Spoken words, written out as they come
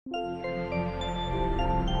Topic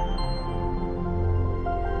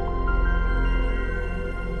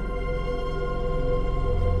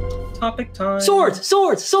time. Swords. All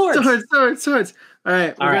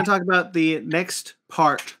right, we're going to talk about the next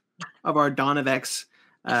part of our Dawn of X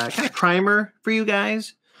kind of primer for you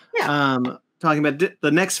guys. Yeah. Talking about the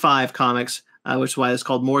next 5 comics, which is why it's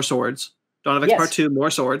called More Swords. Dawn of X Part 2, More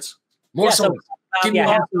Swords. More swords. Give me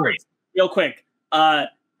more swords. Real quick.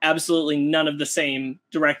 Absolutely none of the same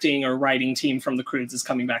directing or writing team from the Croods is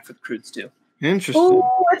coming back for the Croods too. Interesting. Ooh,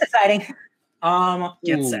 that's exciting.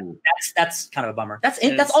 Get set. That's kind of a bummer.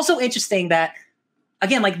 That's also interesting that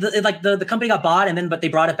again, like the company got bought but they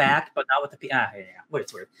brought it back, but not with the what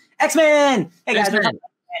it's weird. X-Men. Hey guys, we're talking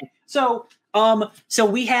about X-Men. So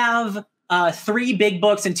we have 3 big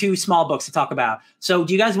books and 2 small books to talk about. So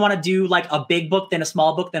do you guys want to do like a big book, then a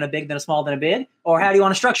small book, then a big, then a small, then a big, or how do you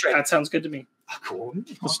want to structure it? That sounds good to me. Oh, cool.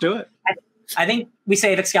 Let's do it. I think we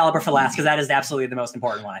save Excalibur for last because that is absolutely the most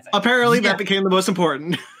important one. I think. Apparently, that became the most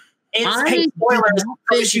important. Hey, spoilers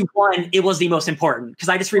for issue 1. It was the most important because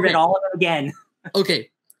I just reread all of it again. Okay,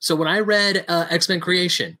 so when I read X-Men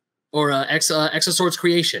Creation or X of Swords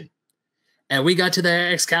Creation, and we got to the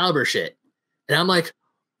Excalibur shit, and I'm like,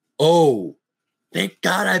 oh, thank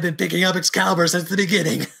God I've been picking up Excalibur since the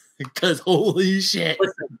beginning because holy shit!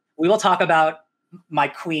 Listen, we will talk about my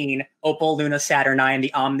queen, Opal Luna Saturnine,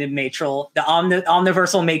 the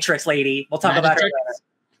omniversal Matrix lady. We'll talk about her later.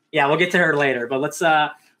 Yeah, we'll get to her later. But let's.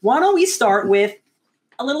 Why don't we start with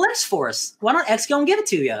a little X-Force? Why don't X go and give it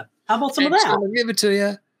to you? How about some of that? I'll give it to you.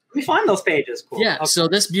 Let me find those pages. Cool. Yeah. Okay. So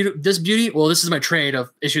this beauty. Well, this is my trade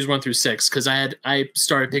of issues 1 through 6 because I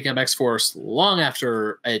started picking up X-Force long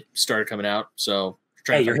after it started coming out. So.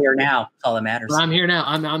 Hey, you're here now. That's all that matters. Well, I'm here now.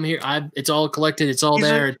 I'm here. It's all collected. It's all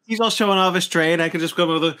there. He's all showing off his trade. I could just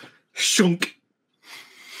go with a shunk.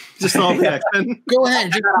 Just all the X-Men. Go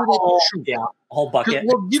ahead. A whole bucket.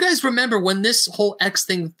 Well, you guys remember when this whole X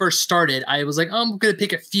thing first started, I was like, oh, I'm going to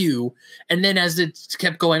pick a few. And then as it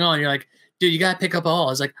kept going on, you're like, dude, you got to pick up all. I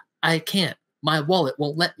was like, I can't. My wallet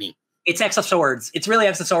won't let me. It's X of Swords. It's really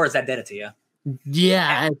X of Swords that did it to you.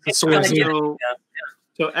 Yeah. X of Swords.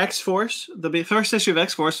 So X-Force, the first issue of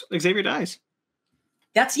X-Force, Xavier dies.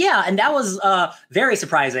 And that was very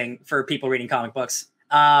surprising for people reading comic books.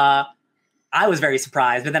 I was very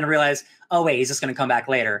surprised, but then I realized, oh wait, he's just going to come back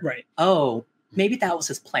later. Right. Oh, maybe that was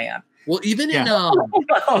his plan. Well, even in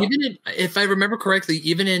if I remember correctly,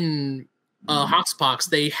 even in Hoxpox,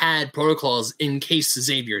 they had protocols in case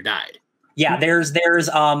Xavier died. Yeah, there's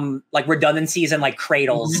like redundancies and like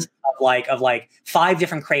cradles of 5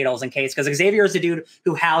 different cradles in case, because Xavier is the dude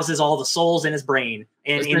who houses all the souls in his brain.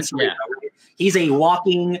 He's a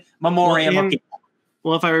walking memoriam of people.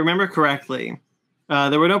 Well, if I remember correctly,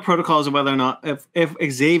 there were no protocols of whether or not if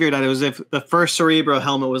Xavier died, it was if the first Cerebro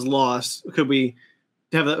helmet was lost. We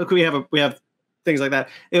have things like that.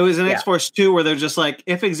 It was in X-Force 2 where they're just like,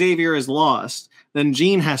 if Xavier is lost, then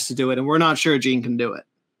Jean has to do it, and we're not sure Jean can do it.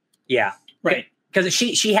 Yeah, right. Because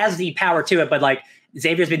she has the power to it, but like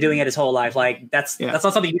Xavier's been doing it his whole life. Like that's not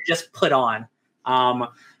something you just put on.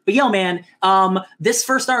 But man, this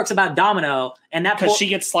first arc's about Domino, and that because she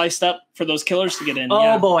gets sliced up for those killers to get in.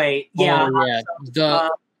 Oh boy, yeah.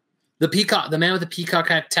 The peacock, the man with the peacock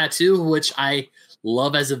tattoo, which I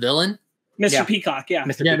love as a villain. Mr. Peacock,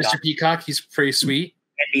 Mr. Peacock, he's pretty sweet.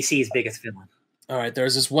 NBC's biggest villain. All right,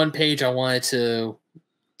 there's this one page I wanted to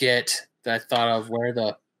get that I thought of where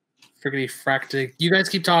the friggity fractic. You guys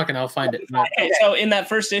keep talking, I'll find it. Okay, so in that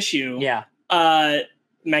first issue,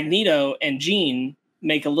 Magneto and Jean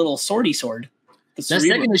make a little swordy sword. That's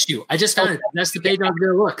second issue. I just found it. That's the page I was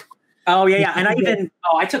going to look. Oh yeah. And I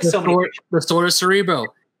took so many. The sword of Cerebro.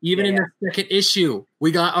 Even in the second issue, we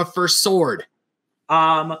got our first sword.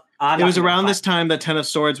 It was around this time that Ten of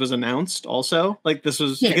Swords was announced. Also, like this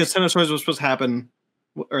was because Ten of Swords was supposed to happen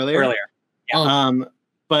earlier. Yeah.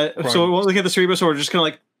 So we'll look at the Cerebro sword. Just kind of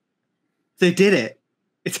like they did it.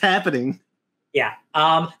 It's happening. Yeah.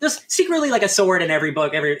 There's secretly like a sword in every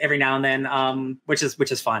book every now and then, which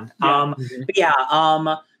is fun.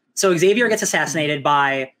 Yeah. So Xavier gets assassinated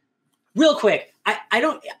by real quick.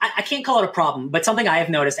 I can't call it a problem, but something I have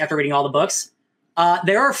noticed after reading all the books,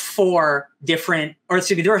 there are 3 different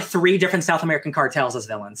South American cartels as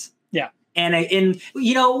villains. Yeah. And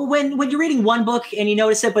when you're reading one book and you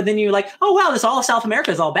notice it, but then you're like, oh wow, this all South America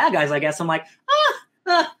is all bad guys, I guess. I'm like,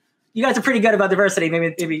 you guys are pretty good about diversity.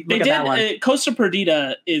 Maybe look at that one. Costa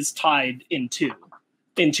Perdita is tied in two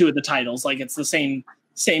of the titles. Like it's the same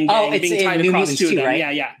gang being tied across 2 of them.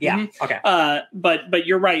 Right? Yeah. Mm-hmm. Okay. But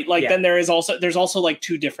you're right. Like then there's also like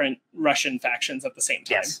 2 different Russian factions at the same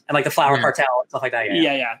time. Yes. And like the Flower Cartel and stuff like that.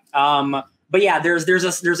 Yeah. but yeah, there's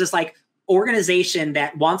this like organization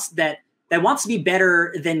that wants to be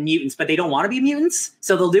better than mutants, but they don't want to be mutants.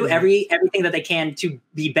 So they'll do everything that they can to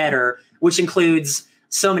be better, which includes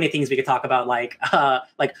so many things we could talk about, like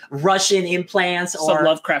Russian implants or some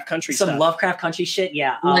Lovecraft Country stuff. Lovecraft Country shit.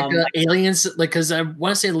 Yeah. Like aliens, like, because I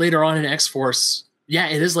want to say later on in X-Force. Yeah,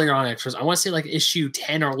 it is later on in X-Force. I want to say like issue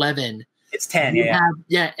 10 or 11. It's 10.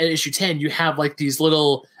 At issue 10, you have like these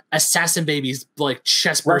little assassin babies, like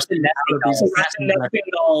chest bursting out of these nesting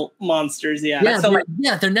doll monsters. Yeah. Yeah, so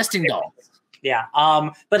they're nesting dolls. Yeah.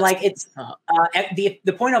 But like it's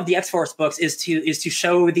the point of the X-Force books is to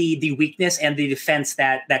show the weakness and the defense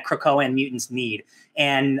that Krakoa and mutants need.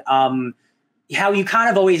 And how you kind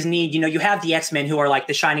of always need, you have the X-Men who are like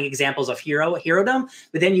the shining examples of herodom,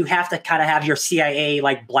 but then you have to kind of have your CIA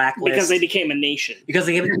like blacklist because they became a nation. Because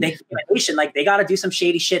they became a nation, like they got to do some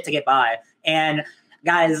shady shit to get by. And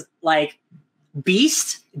guys, like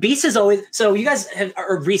Beast is always, so you guys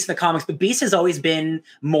are recent in the comics, but Beast has always been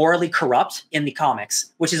morally corrupt in the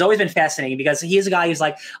comics, which has always been fascinating because he is a guy who's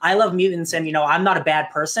like, I love mutants and, I'm not a bad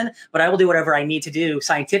person, but I will do whatever I need to do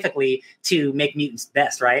scientifically to make mutants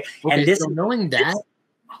best, right? Okay, and this, so knowing that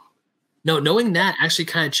actually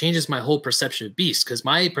kind of changes my whole perception of Beast, because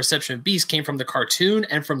my perception of Beast came from the cartoon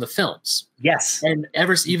and from the films. Yes. And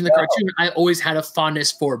even the cartoon, I always had a fondness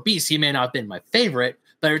for Beast. He may not have been my favorite,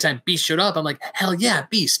 but every time Beast showed up, I'm like, hell yeah,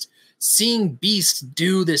 Beast. Seeing Beast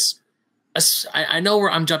do this, I know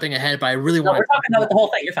where I'm jumping ahead, but I really want to. We're talking about the whole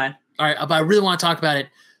thing. You're fine. All right, but I really want to talk about it.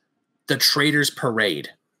 The Traitors Parade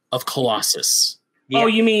of Colossus. Yeah. Oh,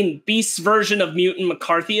 you mean Beast's version of mutant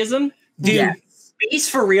McCarthyism? Dude, yeah.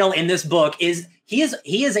 Beast for real in this book is he is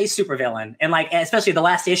a supervillain, and like especially the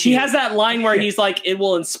last issue. He has that line where he's like, "It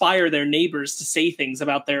will inspire their neighbors to say things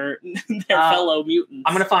about their fellow mutants."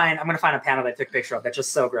 I'm gonna find a panel that I took a picture of. That's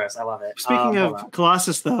just so gross. I love it. Speaking of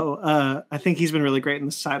Colossus, though, I think he's been really great in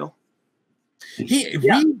this title. We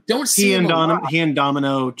don't see he and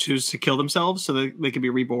Domino choose to kill themselves so that they can be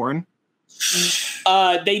reborn.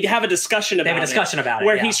 They have a discussion about it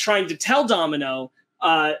where he's trying to tell Domino,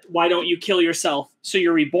 why don't you kill yourself so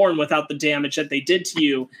you're reborn without the damage that they did to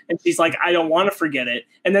you? And she's like, I don't want to forget it.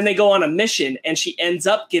 And then they go on a mission and she ends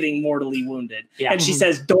up getting mortally wounded. Yeah. And she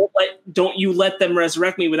says, don't you let them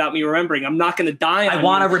resurrect me without me remembering. I'm not going to die. I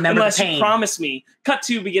want to remember unless the pain. You promise me. Cut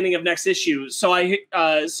to beginning of next issue. So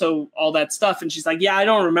so all that stuff. And she's like, yeah, I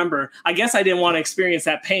don't remember. I guess I didn't want to experience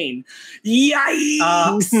that pain.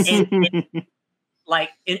 Yikes.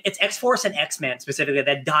 It's X-Force and X-Men specifically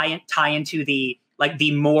that tie into the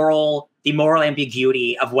moral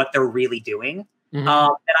ambiguity of what they're really doing.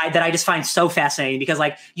 Mm-hmm. That I just find so fascinating, because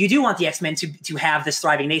like you do want the X-Men to have this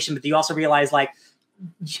thriving nation, but you also realize like,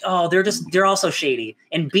 oh, they're also shady.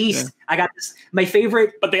 And Beast, I got this, my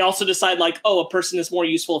favorite. But they also decide like, oh, a person is more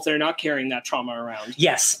useful if they're not carrying that trauma around.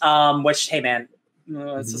 Yes. Which, hey man,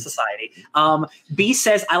 it's a society. Beast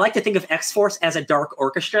says, I like to think of X-Force as a dark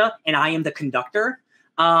orchestra and I am the conductor.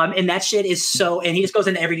 And that shit is so, and he just goes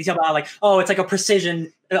into every detail about like, oh, it's like a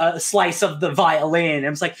precision slice of the violin. And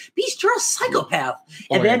it's like, Beast, you're a psychopath.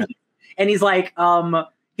 And he's like, oh,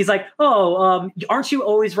 aren't you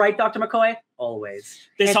always right, Dr. McCoy? Always.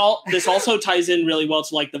 This also ties in really well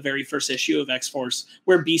to like the very first issue of X-Force,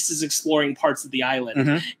 where Beast is exploring parts of the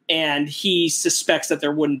island, and he suspects that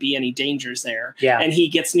there wouldn't be any dangers there. Yeah. And he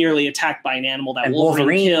gets nearly attacked by an animal that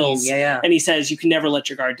Wolverine kills. Yeah. And he says, "You can never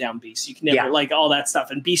let your guard down, Beast. You can never like all that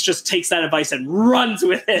stuff." And Beast just takes that advice and runs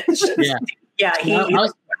with it.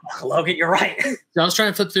 Logan, you're right. I was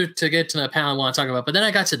trying to flip through to get to the panel I want to talk about, but then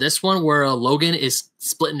I got to this one where Logan is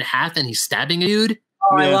split in half and he's stabbing a dude.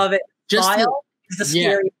 Oh, I love it. Just is the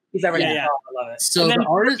scariest he's ever done. I love it. So the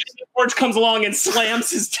artist George comes along and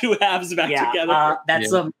slams his two halves back together.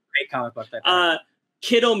 That's a great comic book.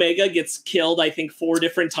 Kid Omega gets killed, I think, 4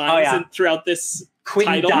 different times throughout this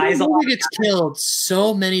Quentin title. dies a lot. He gets killed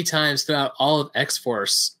so many times throughout all of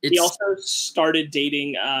X-Force. He also started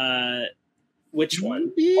dating which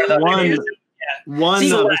one? One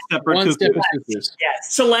separate cuckoo. Yes.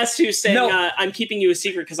 Celeste, who's saying, I'm keeping you a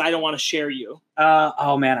secret because I don't want to share you.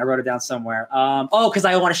 Oh man, I wrote it down somewhere. Because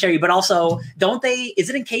I want to share you, but also is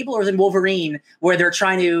it in Cable or is it in Wolverine where they're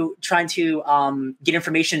trying to get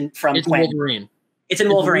information from Gwen? Wolverine. It's in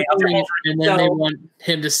Wolverine. And then they want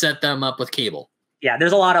him to set them up with Cable. Yeah,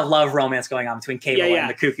 there's a lot of love romance going on between Cable and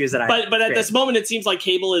the cuckoos that But at this moment, it seems like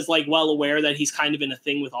Cable is like well aware that he's kind of in a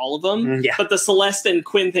thing with all of them. Yeah. But the Celeste and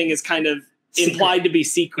Quinn thing is kind of implied to be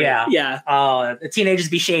secret. Yeah. Oh, the teenagers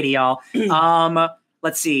be shady, y'all.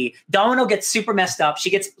 let's see. Domino gets super messed up. She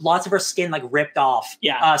gets lots of her skin like ripped off.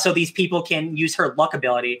 Yeah. So these people can use her luck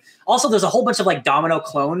ability. Also, there's a whole bunch of like Domino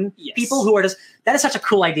clone people who are just, that is such a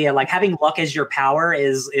cool idea. Like having luck as your power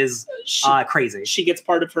is crazy. She gets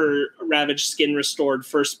part of her ravaged skin restored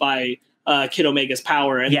first by Kid Omega's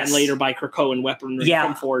power, and then later by Krakoan weaponry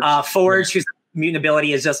from Forge. Forge, whose mutant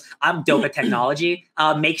ability is just, I'm dope at technology,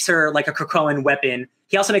 makes her like a Krakoan weapon.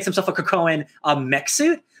 He also makes himself a Krakoan mech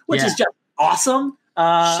suit, which is just awesome.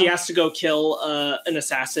 She has to go kill an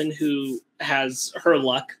assassin who has her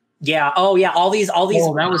luck. Yeah. Oh yeah. All these. Oh,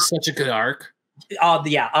 that was such a good arc.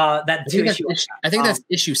 That two issue. I think that's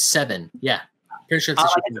issue 7. Yeah. Pretty sure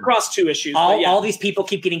it's across 2 issues. All these people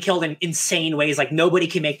keep getting killed in insane ways. Like nobody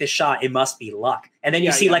can make this shot. It must be luck. And then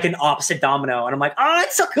you see like an opposite Domino, and I'm like, oh,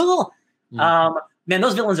 it's so cool. Man,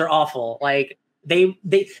 those villains are awful. Like they're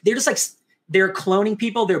just like. They're cloning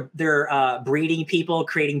people. They're breeding people,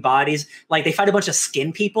 creating bodies. Like they fight a bunch of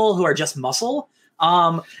skin people who are just muscle.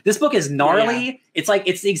 This book is gnarly. Yeah.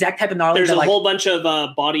 It's the exact type of gnarly. There's a whole bunch of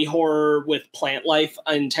body horror with plant life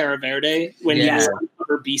in Terra Verde when you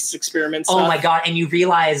her Beast experiments. Oh my god! And you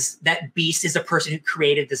realize that Beast is the person who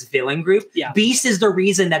created this villain group. Yeah, Beast is the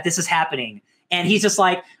reason that this is happening. And he's just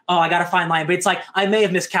like, oh, I got to find line. But it's like, I may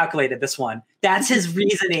have miscalculated this one. That's his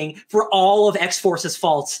reasoning for all of X-Force's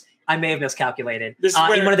faults. I may have miscalculated in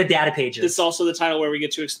one of the data pages. This is also the title where we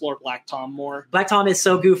get to explore Black Tom more. Black Tom is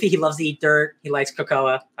so goofy. He loves to eat dirt. He likes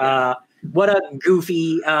Krakoa. What a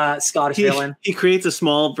goofy Scottish villain. He creates a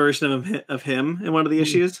small version of him in one of the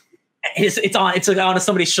issues. It's on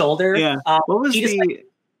somebody's shoulder. Yeah. What was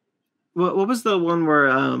the one where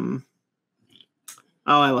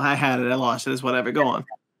I had it. I lost it. It's whatever. Go on.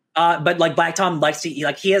 But like Black Tom likes to eat,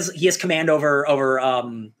 like he has command over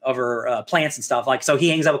plants and stuff. Like so he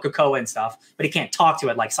hangs out with Krakoa and stuff, but he can't talk to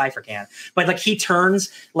it like Cypher can. But like he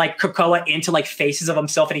turns like Krakoa into like faces of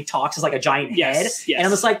himself, and he talks as like a giant head. And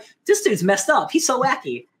I'm just like, this dude's messed up. He's so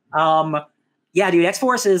wacky. Yeah, dude,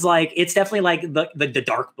 X-Force is like, it's definitely like the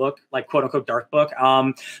dark book, like quote unquote dark book.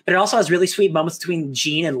 But it also has really sweet moments between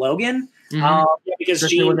Jean and Logan. Because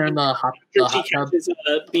Jean, when they're in the hot catches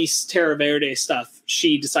Beast Terra Verde stuff,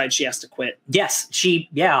 she decides she has to quit. Yes, because she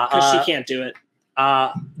can't do it.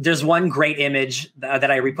 There's one great image that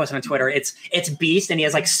I reposted on Twitter. It's Beast, and he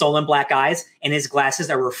has like sullen black eyes, and his glasses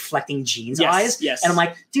are reflecting Jean's eyes. Yes, and I'm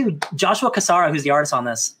like, dude, Joshua Cassara, who's the artist on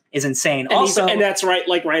this, is insane. And and that's right.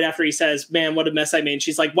 Like right after he says, "Man, what a mess I made."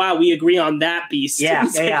 She's like, "Wow, we agree on that, Beast." Yeah,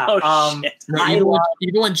 yeah. Like, oh, shit. No,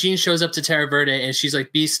 even when Jean shows up to Terra Verde and she's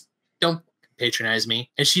like, "Beast, don't patronize me,"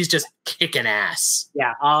 and she's just kicking ass.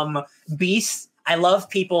 Yeah. Beast. I love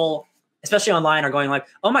people, especially online, are going like,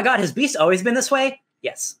 "Oh my god, has Beast always been this way?"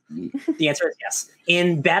 Yes. The answer is yes.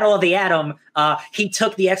 In Battle of the Atom, he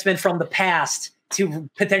took the X-Men from the past to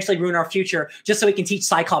potentially ruin our future, just so he can teach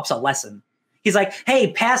Cyclops a lesson. He's like,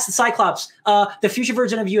 "Hey, past Cyclops, the future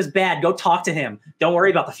version of you is bad. Go talk to him. Don't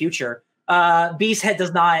worry about the future." Beasthead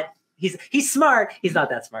does not. He's smart. He's not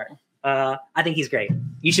that smart. I think he's great.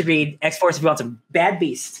 You should read X-Force if you want some bad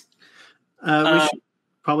Beast. We should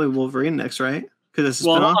probably Wolverine next, right? Because it's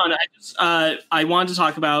hold on. I wanted to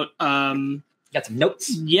talk about. Got some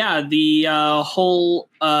notes. Yeah, the whole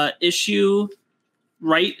issue.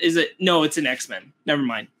 Right? Is it? No, it's an X-Men. Never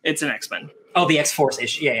mind. It's an X-Men. Oh, the X-Force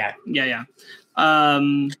issue. Yeah. I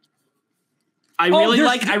really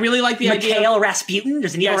like the idea. Mikhail Rasputin.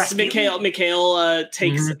 There's an evil Rasputin. Mikhail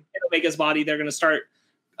takes Omega's body. They're going to start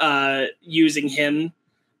using him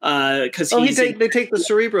because they take the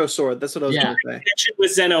Cerebro sword. That's what I was going to say.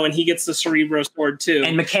 With Zeno, and he gets the Cerebro sword too.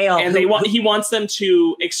 And Mikhail, and he wants them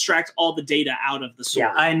to extract all the data out of the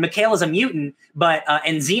sword. Yeah, and Mikhail is a mutant, but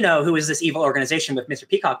and Zeno, who is this evil organization with Mr.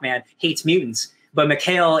 Peacock Man, hates mutants. But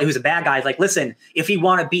Mikhail, who's a bad guy, is like, listen, if you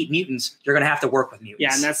want to beat mutants, you're going to have to work with mutants.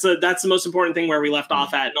 Yeah, and that's the most important thing where we left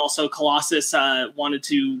off at. And also Colossus wanted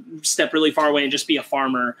to step really far away and just be a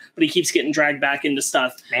farmer, but he keeps getting dragged back into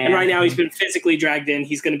stuff. Man. And right now he's been physically dragged in.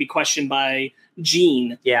 He's going to be questioned by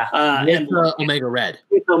Jean. Yeah, and Omega Red.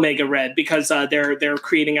 With Omega Red, because they're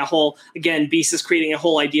creating a whole, again, Beast is creating a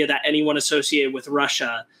whole idea that anyone associated with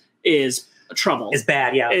Russia is trouble. Is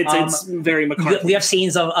bad, yeah. It's very McCarthy. We have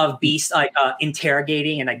scenes of Beast like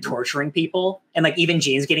interrogating and like torturing people, and like even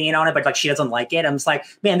Jean's getting in on it, but like she doesn't like it. I'm just like,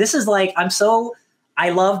 man, this is like, I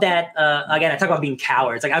love that. Again, I talk about being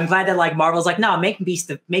cowards. Like, I'm glad that like Marvel's like, no, make Beast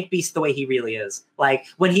the way he really is. Like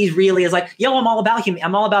when he really is like, yo, I'm all about him.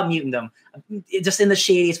 I'm all about mutantdom, just in the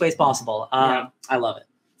shadiest ways possible. I love it.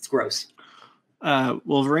 It's gross.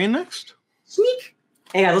 Wolverine next. Sneak.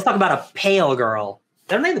 Hey guys, let's talk about a pale girl.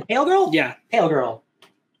 Is that her name, the Pale Girl? Yeah, Pale Girl.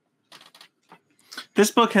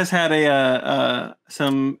 This book has had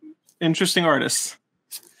some interesting artists.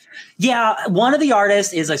 Yeah, one of the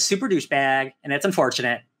artists is a super douchebag, and it's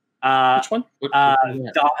unfortunate. Which one?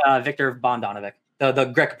 Victor Von Donovic, the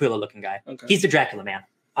Greg Capullo looking guy. Okay. He's the Dracula man.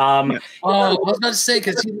 I was about to say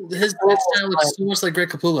because his style looks so much like Greg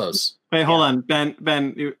Capullo's. Wait, hold on,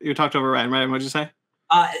 Ben. You talked over Ryan, right? What'd you say?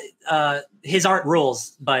 His art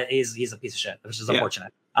rules, but he's a piece of shit, which is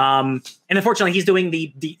unfortunate. And unfortunately, he's doing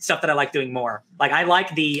the stuff that I like doing more. Like I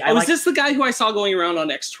like the. Was this the guy who I saw going around on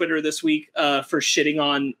X Twitter this week for shitting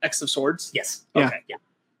on X of Swords? Yes. Okay.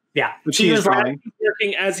 Yeah. Which he was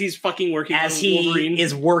working as he's fucking working as on he Wolverine.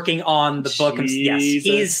 is working on the book.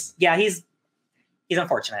 Jesus. Yes. He's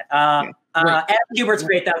unfortunate. Adam Hubert's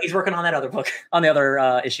great though. He's working on that other book on the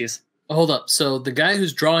other issues. Hold up. So the guy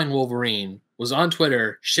who's drawing Wolverine was on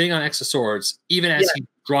Twitter shitting on X of Swords, even as he's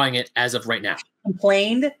drawing it as of right now.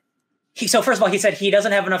 Complained. So first of all, he said he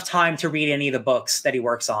doesn't have enough time to read any of the books that he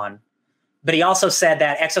works on. But he also said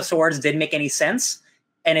that X of Swords didn't make any sense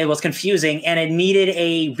and it was confusing and it needed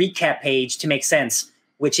a recap page to make sense,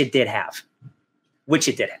 which it did have.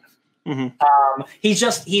 Mm-hmm.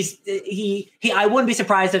 I wouldn't be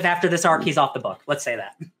surprised if after this arc he's off the book. Let's say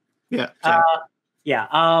that. Yeah.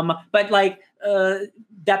 But like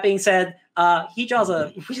that being said, he draws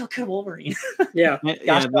a real good Wolverine.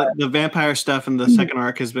 The vampire stuff in the second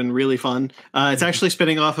arc has been really fun. It's actually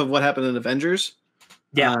spinning off of what happened in Avengers.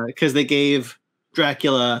 Yeah, because they gave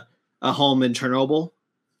Dracula a home in Chernobyl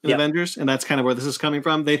in Avengers, and that's kind of where this is coming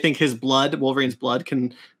from. They think his blood, Wolverine's blood,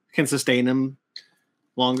 can sustain him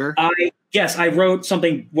longer. I wrote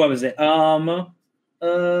something. What was it?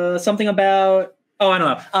 Something about. Oh, I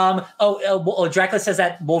don't know. Dracula says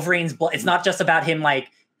that Wolverine's blood. It's not just about him, like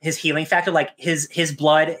his healing factor. Like his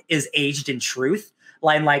blood is aged in truth.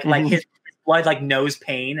 Like his blood like knows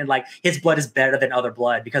pain, and like his blood is better than other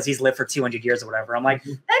blood because he's lived for 200 years or whatever. I'm like,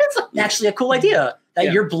 that is actually a cool idea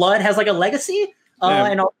that your blood has like a legacy.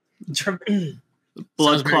 And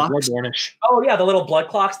blood clocks. Oh yeah, the little blood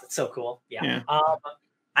clocks. That's so cool. Yeah.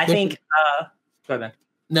 I think. Go ahead, man.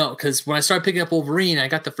 No, because when I started picking up Wolverine, I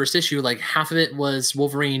got the first issue. Like half of it was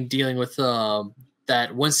Wolverine dealing with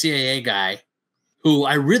that one CIA guy, who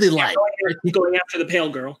I really liked. Going after the pale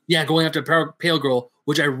girl. Yeah, going after pale girl,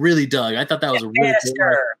 which I really dug. I thought that was a really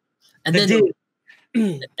cool. And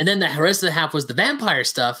then the rest of the half was the vampire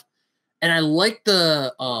stuff, and I liked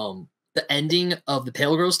the ending of the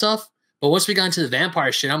pale girl stuff. But once we got into the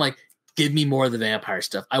vampire shit, I'm like, give me more of the vampire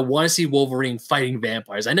stuff. I want to see Wolverine fighting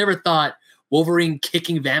vampires. I never thought Wolverine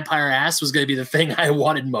kicking vampire ass was going to be the thing I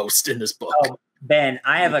wanted most in this book. Oh, Ben,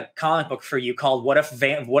 I have a comic book for you called "What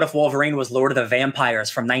If Wolverine Was Lord of the Vampires"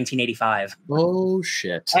 from 1985. Oh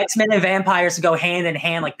shit! X-Men and vampires go hand in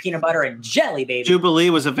hand like peanut butter and jelly, baby. Jubilee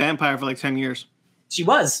was a vampire for like 10 years. She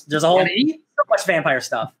was. There's a whole so much vampire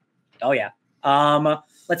stuff. Oh yeah.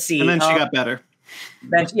 Let's see. And then she got better.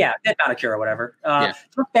 Dead Manicure or whatever.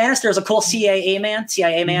 Bannister is a cool CIA man.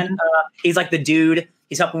 He's like the dude.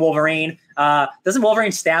 He's helping Wolverine. Doesn't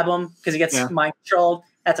Wolverine stab him because he gets mind controlled?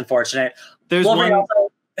 That's unfortunate. There's Wolverine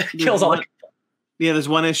also kills all the people. Yeah, there's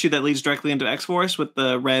one issue that leads directly into X-Force with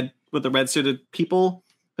the red suited people.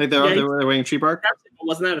 Like they're wearing tree bark.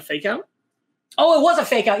 Wasn't that a fake out? Oh, it was a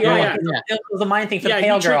fake out. You're right. It was a mind thing for the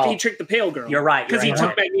pale girl. He tricked the pale girl. You're right. Because he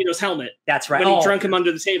took Magneto's helmet. That's right. When he drunk him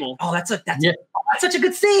under the table. Oh, that's such a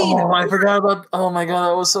good scene. Oh, I forgot about. Oh my god,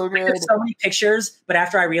 that was so good. There's so many pictures, but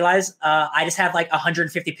after I realized I just have like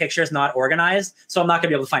 150 pictures not organized, so I'm not gonna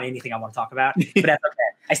be able to find anything I want to talk about. But that's okay.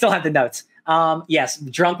 I still have the notes. Yes,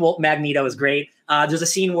 drunk Magneto is great. There's a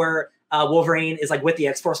scene where Wolverine is like with the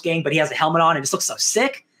X-Force gang, but he has a helmet on and just looks so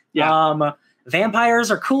sick. Yeah.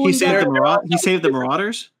 Vampires are cool. He saved the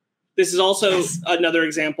Marauders. This is also another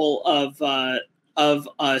example of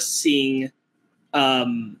us seeing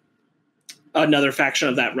another faction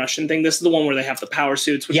of that Russian thing. This is the one where they have the power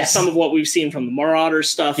suits, which is some of what we've seen from the Marauders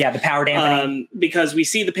stuff. Yeah, the powered Anthony. Because we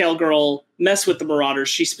see the pale girl mess with the Marauders.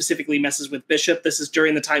 She specifically messes with Bishop. This is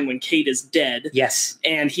during the time when Kate is dead. Yes.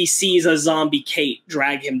 And he sees a zombie Kate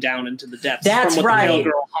drag him down into the depths. That's from what right. the pale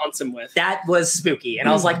girl haunts him with. That was spooky. And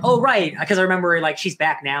I was like, oh, right. Because I remember like she's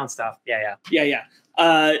back now and stuff. Yeah.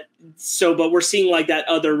 But we're seeing like that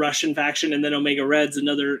other Russian faction, and then Omega Red's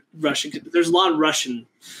another Russian. There's a lot of Russian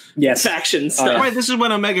factions. Right, this is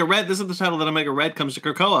when Omega Red. This is the title that Omega Red comes to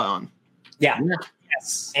Krakoa on. Yeah.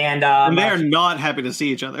 Yes. And they are not happy to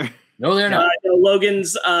see each other. No, they're not.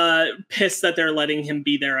 Logan's pissed that they're letting him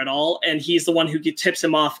be there at all, and he's the one who tips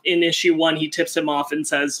him off in issue 1. He tips him off and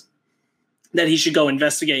says that he should go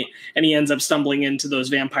investigate, and he ends up stumbling into those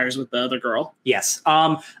vampires with the other girl. Yes.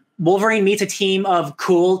 Wolverine meets a team of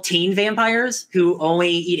cool teen vampires who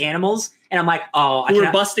only eat animals, And I'm like, oh, We're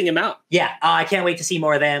busting him out. Yeah, I can't wait to see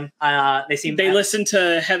more of them. They listen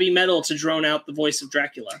to heavy metal to drone out the voice of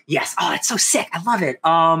Dracula. Yes. Oh, it's so sick. I love it.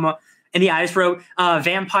 And yeah, I just wrote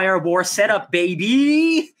Vampire War setup,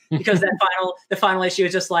 baby, because the final issue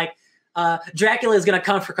is just like Dracula is gonna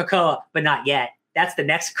come for Krakoa, but not yet. That's the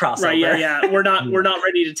next crossover. Right? Yeah. We're not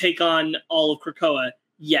ready to take on all of Krakoa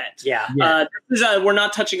yet. Yeah. We're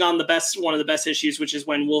not touching on one of the best issues, which is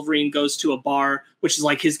when Wolverine goes to a bar, which is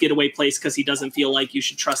like his getaway place because he doesn't feel like you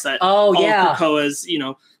should trust that. Oh, all yeah. of Krakoa's,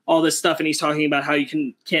 all this stuff, and he's talking about how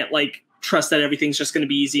you can't like trust that everything's just going to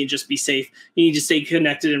be easy and just be safe. You need to stay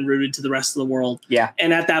connected and rooted to the rest of the world. Yeah.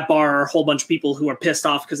 And at that bar are a whole bunch of people who are pissed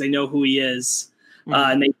off because they know who he is,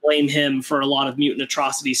 and they blame him for a lot of mutant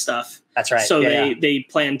atrocity stuff. That's right. So they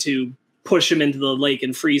plan to push him into the lake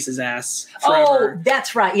and freeze his ass forever. Oh,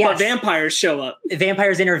 that's right. Yes. But vampires show up.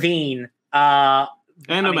 Vampires intervene. And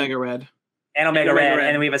Omega Red. And Omega Red. And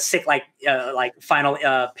then we have a sick final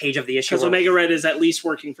page of the issue. Because Omega Red is at least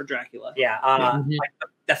working for Dracula. Yeah.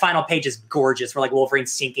 The final page is gorgeous. Where like Wolverine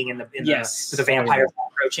sinking in the vampires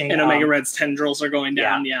approaching. And Omega Red's tendrils are going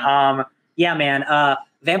down. Yeah, man.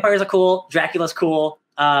 Vampires are cool. Dracula's cool.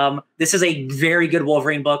 This is a very good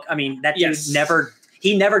Wolverine book. I mean, that dude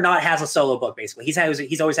never not has a solo book. Basically, he's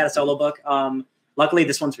always had a solo book. Luckily,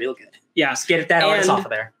 this one's real good. Yeah, let's get that artist off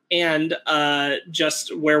of there. And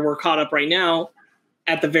just where we're caught up right now,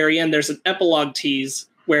 at the very end, there's an epilogue tease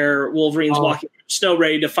where Wolverine's walking through snow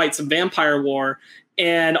ready to fight some vampire war,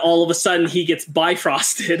 and all of a sudden he gets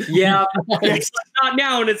bifrosted. Yeah, it's like, not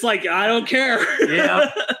now, and it's like I don't care.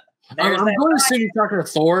 Yeah, I'm going to assume you're talking to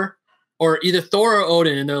Thor, or either Thor or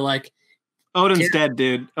Odin, and they're like, Odin's dead,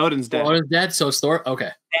 dude. Odin's dead. Odin's dead, so it's Thor. Okay,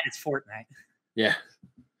 and it's Fortnite. Yeah.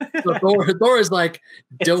 So Thor is like,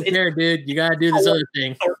 don't care, dude. You gotta do this other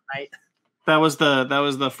thing. Fortnite. That was the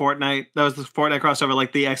Fortnite. That was the Fortnite crossover.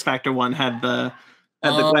 Like the X Factor one had the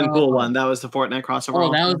Gwenpool one. That was the Fortnite crossover.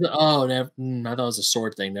 Oh, that was I thought it was a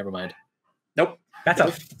sword thing. Never mind. Nope, that's a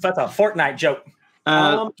Fortnite joke.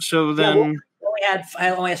 So then. I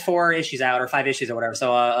only had 4 issues out or 5 issues or whatever.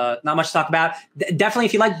 So not much to talk about. Definitely,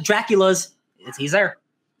 if you like Dracula's, he's there.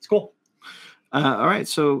 It's cool. All right,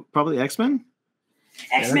 so probably X-Men.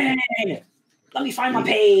 X-Men. Let me find my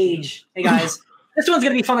page. Hey guys, this one's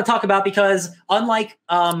gonna be fun to talk about because unlike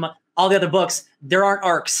all the other books, there aren't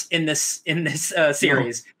arcs in this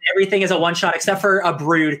series. No. Everything is a one shot except for a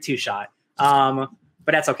Brood 2-shot. But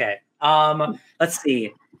that's okay. Let's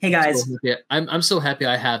see. Hey guys, I'm so happy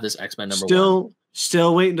I have this X-Men number 1.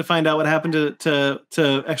 Still waiting to find out what happened to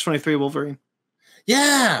X-23 Wolverine.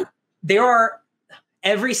 Yeah, there are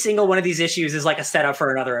every single one of these issues is like a setup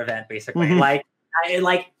for another event, basically. Mm-hmm.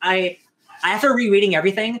 I after rereading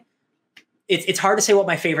everything, it's hard to say what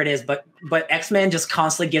my favorite is, but X-Men just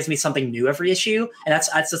constantly gives me something new every issue, and that's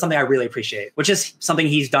just something I really appreciate, which is something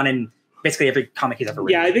he's done in basically every comic he's ever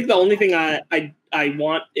written. Yeah, I think the only thing I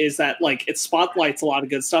want is that like it spotlights a lot of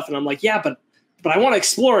good stuff, and I'm like, yeah, but I want to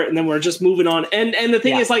explore it, and then we're just moving on. And the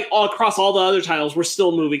thing is, like, all across all the other titles, we're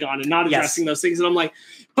still moving on and not addressing those things. And I'm like,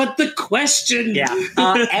 but the question,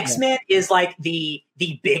 X-Men is like the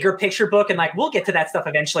bigger picture book, and like we'll get to that stuff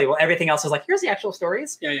eventually. Well, everything else is like here's the actual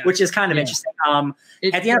stories, which is kind of interesting.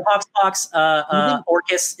 At the end of Box,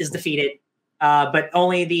 Orcus is defeated. But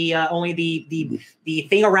only the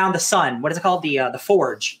thing around the sun. What is it called? The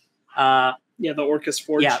Forge. The Orcus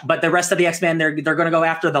Forge. Yeah, but the rest of the X-Men, they're going to go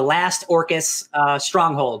after the last Orcus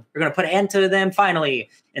stronghold. They're going to put an end to them finally.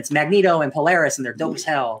 It's Magneto and Polaris, and they're dope as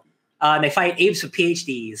hell. And they fight apes with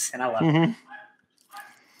PhDs, and I love it.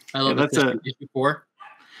 I love that's issue 4.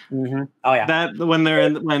 Mm-hmm. Oh yeah, that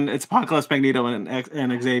when it's Apocalypse, Magneto,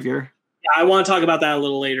 and Xavier. Yeah, I want to talk about that a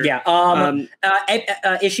little later. Yeah.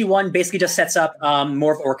 Issue 1 basically just sets up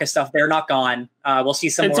more of Orcus stuff. They're not gone. We'll see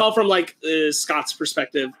some. It's all from like Scott's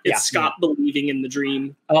perspective. It's Scott believing in the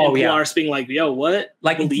dream. Oh, and Polaris being like, "Yo, what?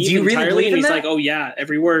 Like, believe do you really entirely?" believe in and he's that? like, "Oh yeah,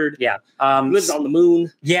 every word." Yeah. He lives on the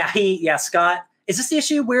moon. Yeah. Scott. Is this the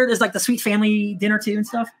issue where there's like the sweet family dinner too and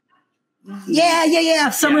stuff? Yeah.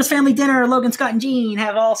 Summer's family dinner. Logan, Scott, and Jean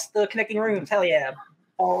have all the connecting rooms. Hell yeah.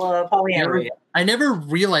 All polyamory. I never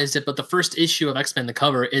realized it, but the first issue of X-Men, the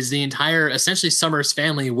cover, is the entire, essentially, Summers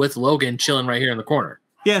family with Logan chilling right here in the corner.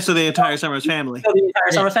 Yeah, so the entire Summers family. So the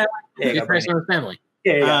entire Summers family? The entire Summers family.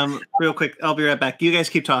 Yeah. Real quick, I'll be right back. You guys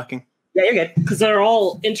keep talking. Yeah, you're good. Because they're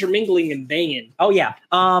all intermingling and banging. Oh, yeah.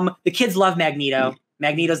 The kids love Magneto.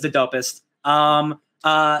 Magneto's the dopest.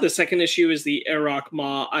 The second issue is the Erok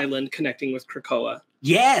Ma Island connecting with Krakoa.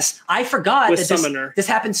 Yes, I forgot with that Summoner. This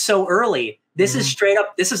happened so early. This is straight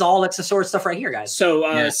up. This is all Sword stuff right here, guys.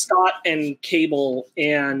 So Scott and Cable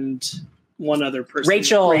and one other person.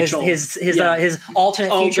 Rachel. His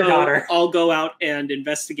alternate future daughter. I'll go out and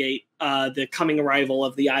investigate the coming arrival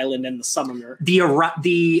of the island and the summoner. The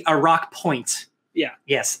Iraq Point. Yeah.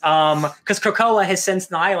 Yes. Because Krakoa has sensed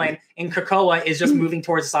the island, and Krakoa is just moving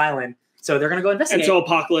towards this island. So they're going to go investigate. Until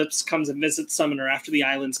Apocalypse comes and visits Summoner after the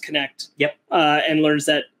islands connect. Yep. And learns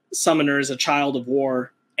that Summoner is a child of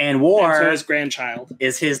War. And War and so his grandchild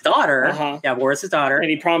is his daughter. Uh-huh. Yeah, War is his daughter. And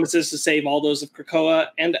he promises to save all those of Krakoa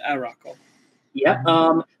and Arakko. Yep.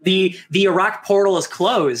 The Iraq portal is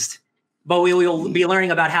closed, but we will be learning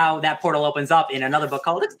about how that portal opens up in another book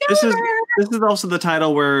called Excalibur. This is also the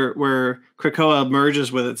title where Krakoa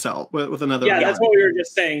merges with itself with another. Yeah, that's what we were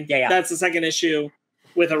just saying. Yeah. That's the second issue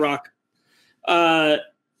with Iraq. That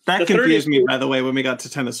confused me, by the way, when we got to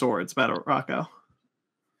Ten of Swords about Rocco.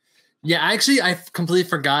 Yeah, actually, I completely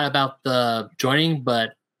forgot about the joining,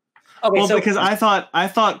 but because I thought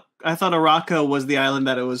Arakko was the island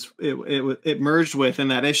that it merged with in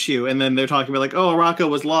that issue, and then they're talking about like, oh, Arakko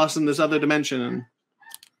was lost in this other dimension. And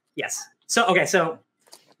yes, so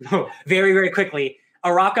very, very quickly,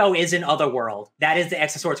 Arakko is in Otherworld. That is the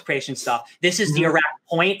X of Swords creation stuff. This is the Iraq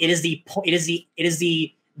Point. It is the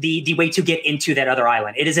way to get into that other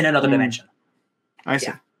island. It is in another dimension. I see.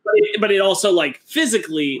 Yeah. But it also like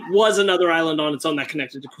physically was another island on its own that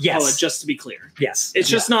connected to Krakoa, just to be clear. Yes. It's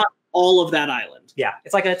just not all of that island. Yeah.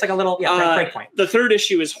 It's like a little break point. The third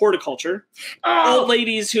issue is horticulture. Old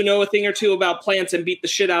ladies who know a thing or two about plants and beat the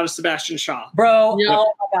shit out of Sebastian Shaw. Bro,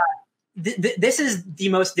 oh my God. This is the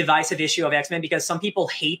most divisive issue of X-Men because some people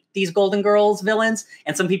hate these Golden Girls villains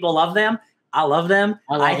and some people love them. I love them.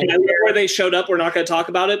 I think where they showed up, we're not going to talk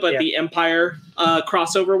about it, but the Empire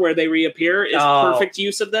crossover where they reappear is perfect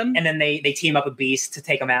use of them. And then they team up with Beast to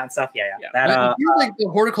take them out and stuff. Yeah. I feel like the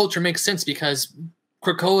horticulture makes sense because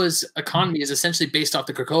Krakoa's economy is essentially based off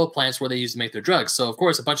the Krakoa plants where they used to make their drugs. So, of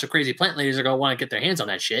course, a bunch of crazy plant ladies are going to want to get their hands on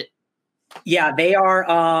that shit. Yeah, they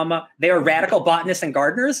are radical botanists and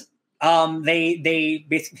gardeners.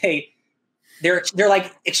 They're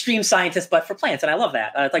like extreme scientists, but for plants, and I love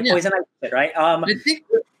that. It's like poison ivy, right? I think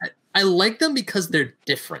I like them because they're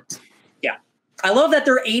different. Yeah, I love that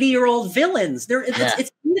they're 80-year-old villains.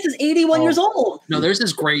 This is 81 years old. No, there's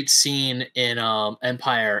this great scene in the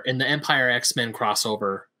Empire X-Men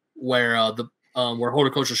crossover where where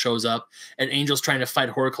Horticulture shows up and Angel's trying to fight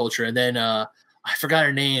Horticulture, and then I forgot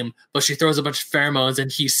her name, but she throws a bunch of pheromones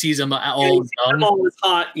and he sees them all done. All was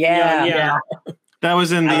hot. Yeah. That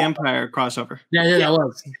was in the Empire crossover. Yeah, that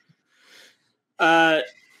was.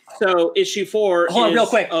 So issue 4. Hold on, real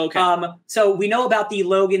quick. Okay. So we know about the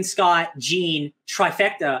Logan, Scott, Jean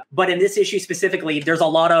trifecta, but in this issue specifically, there's a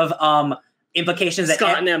lot of implications that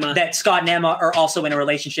Scott and Emma are also in a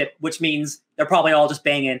relationship, which means they're probably all just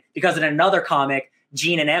banging. Because in another comic,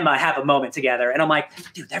 Jean and Emma have a moment together, and I'm like,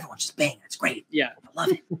 dude, everyone's just banging. It's great. Yeah, I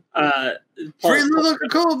love it. Free little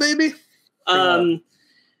cool, baby.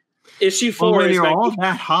 Issue 4 when is you're all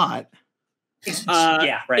that hot.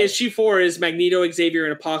 Issue 4 is Magneto, Xavier,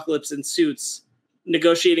 and Apocalypse in suits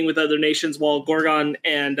negotiating with other nations while Gorgon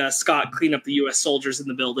and Scott clean up the U.S. soldiers in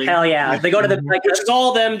the building. Hell yeah! They go to the which is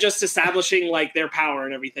all them just establishing like their power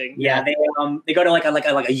and everything. Yeah, they go to like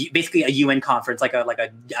a basically a UN conference, like a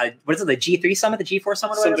what is it, the G3 summit, the G4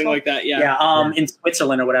 summit, something like that. Yeah, in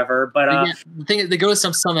Switzerland or whatever. But the thing is, they go to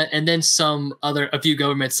some summit and then a few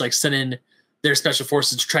governments like send in their special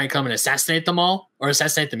forces to try and come and assassinate them all or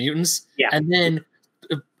assassinate the mutants. Yeah. And then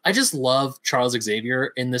I just love Charles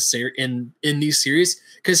Xavier in this in these series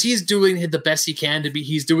because he's doing the best he can to be.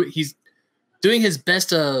 He's doing his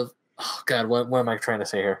best of. Oh God, what am I trying to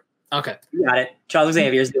say here? Okay, you got it. Charles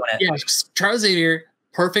Xavier's doing it. Yeah, Charles Xavier,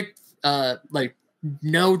 perfect. Like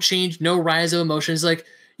no change, no rise of emotions. Like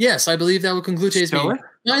yes, I believe that will conclude today's meeting.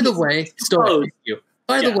 By the way, thank you.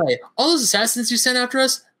 By the way, all those assassins you sent after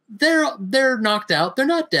us. They're knocked out. They're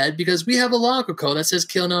not dead because we have a logo code that says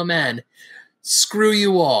 "Kill no man." Screw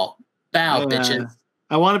you all, bow, bitches.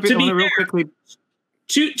 I want to be real quickly.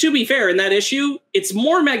 To be fair, in that issue, it's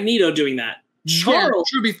more Magneto doing that. Charles,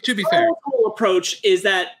 to be fair, whole approach is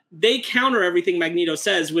that they counter everything Magneto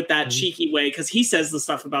says with that cheeky way because he says the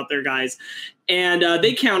stuff about their guys, and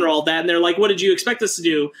they counter all that. And they're like, "What did you expect us to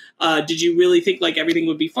do? Did you really think like everything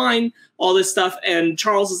would be fine? All this stuff." And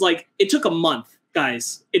Charles is like, "It took a month."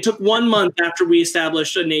 Guys, it took 1 month after we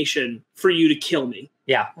established a nation for you to kill me.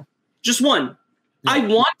 Yeah. Just one. Yeah. I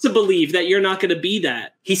want to believe that you're not going to be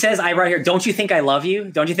that. He says, I right here, don't you think I love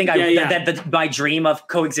you? Don't you think that my dream of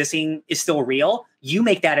coexisting is still real? You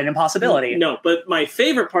make that an impossibility. No, but my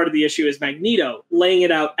favorite part of the issue is Magneto laying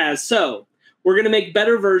it out as so. We're going to make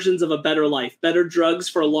better versions of a better life, better drugs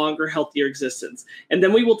for a longer, healthier existence. And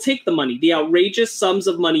then we will take the money, the outrageous sums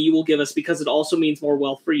of money you will give us, because it also means more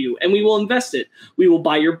wealth for you. And we will invest it. We will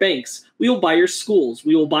buy your banks. We will buy your schools.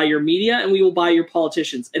 We will buy your media, and we will buy your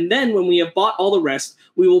politicians. And then when we have bought all the rest,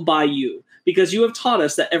 we will buy you, because you have taught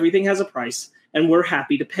us that everything has a price, and we're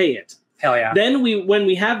happy to pay it. Hell yeah. Then when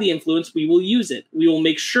we have the influence, we will use it. We will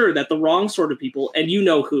make sure that the wrong sort of people, and you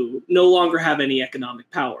know who, no longer have any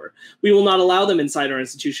economic power. We will not allow them inside our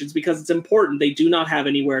institutions because it's important they do not have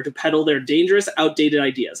anywhere to peddle their dangerous, outdated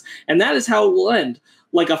ideas. And that is how it will end,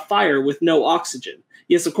 like a fire with no oxygen.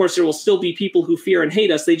 Yes, of course, there will still be people who fear and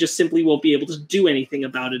hate us. They just simply won't be able to do anything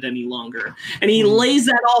about it any longer. And he lays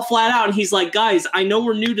that all flat out, and he's like, guys, I know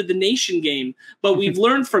we're new to the nation game, but we've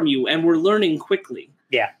learned from you, and we're learning quickly.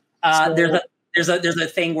 Yeah. There's a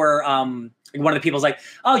thing where one of the people's like,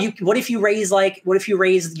 oh, what if you raise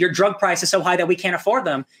your drug prices so high that we can't afford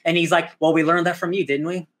them? And he's like, well, we learned that from you, didn't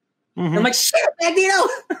we? Mm-hmm. I'm like, shit, Magneto.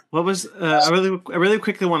 What was I really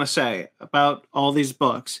quickly want to say about all these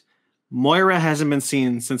books? Moira hasn't been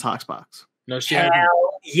seen since Hoxpox. No, she hasn't.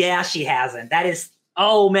 Yeah, she hasn't. That is,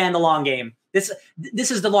 oh man, the long game. This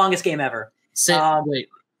is the longest game ever. Wait,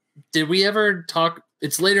 did we ever talk?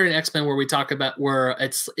 It's later in X-Men where we talk about where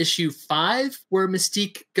it's issue 5 where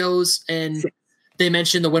Mystique goes and they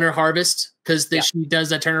mention the Winter Harvest because she does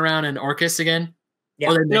that turnaround in Orcus again. Yeah,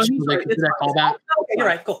 or they mention that callback. Okay, you're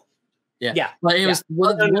right. Cool. Yeah. But anyways,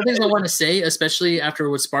 one of the things I want to say, especially after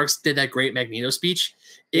what Sparks did that great Magneto speech,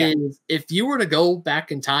 is if you were to go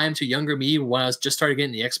back in time to younger me when I was just started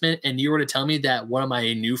getting the X-Men and you were to tell me that one of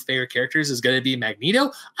my new favorite characters is going to be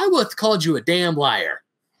Magneto, I would have called you a damn liar.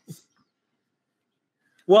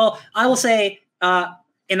 Well, I will say,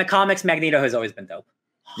 in the comics, Magneto has always been dope.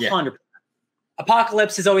 100%.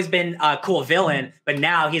 Apocalypse has always been a cool villain, but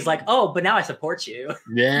now he's like, oh, but now I support you.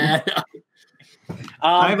 Yeah.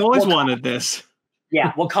 I've always wanted this.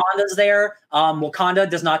 Yeah, Wakanda's there. Wakanda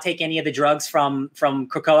does not take any of the drugs from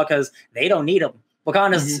Krakoa because they don't need them.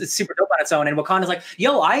 Wakanda's super dope on its own, and Wakanda's like,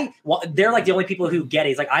 yo, they're like the only people who get it.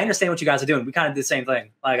 He's like, I understand what you guys are doing. We kind of do the same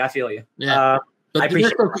thing. Like, I feel you. Yeah. But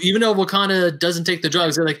even though Wakanda doesn't take the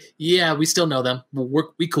drugs, they're like, yeah, we still know them.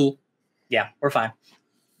 We cool. Yeah, we're fine.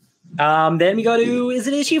 Then we go to, is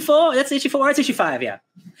it issue 4? That's issue 4. It's issue 5, yeah.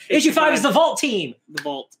 Issue 5 is the Vault team. The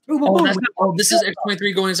Vault. This is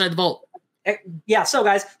X-23 going inside the Vault. Yeah, so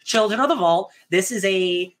guys, Children of the Vault. This is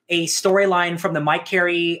a storyline from the Mike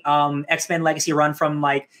Carey X-Men Legacy run from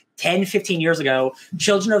like 10, 15 years ago.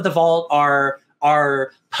 Children of the Vault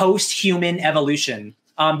are post-human evolution.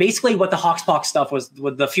 Basically what the Hoxpox stuff was,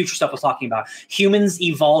 what the future stuff was talking about. Humans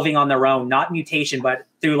evolving on their own, not mutation, but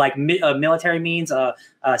through like military means,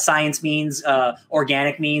 science means,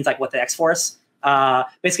 organic means, like what the X-Force,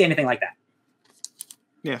 basically anything like that.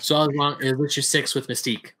 Yeah. So I was wrong. It was issue 6 with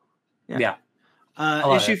Mystique. Yeah.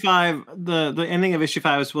 Issue 5, the ending of issue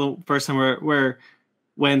 5 was the first time where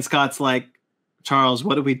when Scott's like, Charles,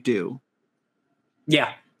 what do we do?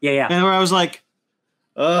 Yeah. And where I was like,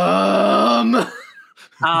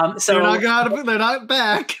 so they're not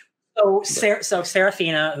back. So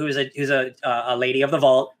Serafina, who's a lady of the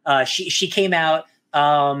Vault, she came out.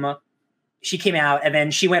 She came out, and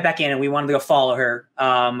then she went back in, and we wanted to go follow her.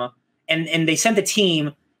 And they sent the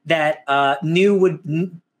team that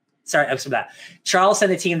Charles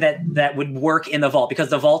sent a team that would work in the Vault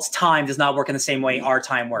because the Vault's time does not work in the same way our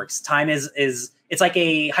time works. Time is it's like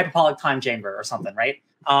a hyperbolic time chamber or something, right?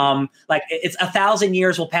 Like it's 1,000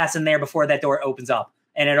 years will pass in there before that door opens up.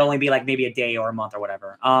 And it'd only be like maybe a day or a month or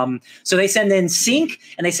whatever. So they send in Synch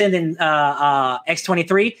and they send in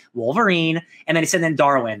X-23, Wolverine, and then they send in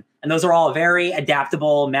Darwin. And those are all very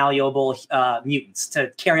adaptable, malleable mutants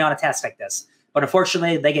to carry on a task like this. But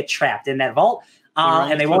unfortunately, they get trapped in that vault.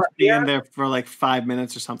 And they won't be in there for like 5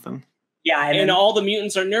 minutes or something. Yeah. And all the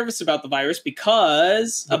mutants are nervous about the virus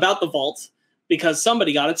about the vault, because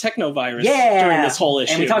somebody got a technovirus during this whole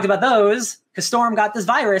issue. And we talked about those because Storm got this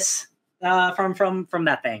virus. From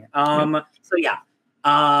that thing. So yeah,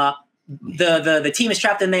 the team is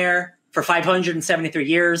trapped in there for 573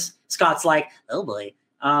 years. Scott's like, oh boy.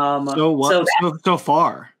 So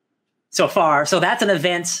far. So that's an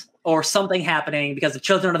event or something happening because the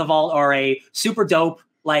Children of the Vault are a super dope,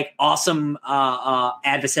 like awesome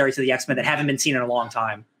adversary to the X-Men that haven't been seen in a long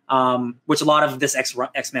time. Which a lot of this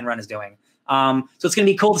X-Men run is doing. So it's gonna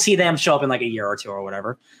be cool to see them show up in like a year or two or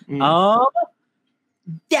whatever.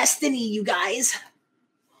 Destiny, you guys.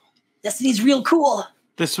 Destiny's real cool.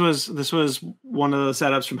 This was one of the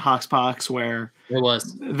setups from Hoxpox where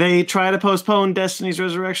they try to postpone Destiny's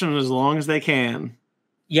resurrection as long as they can.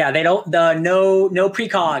 Yeah, they don't no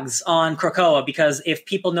precogs on Krakoa because if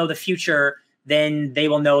people know the future, then they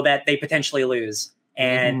will know that they potentially lose.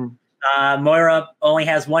 And Moira only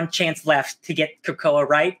has one chance left to get Krakoa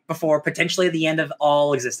right before potentially the end of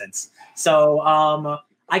all existence. So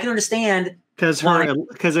I can understand because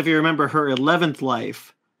if you remember her 11th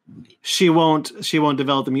life, she won't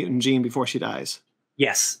develop the mutant gene before she dies.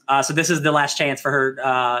 Yes. So this is the last chance for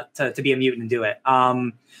her to be a mutant and do it.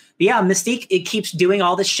 But yeah, Mystique, it keeps doing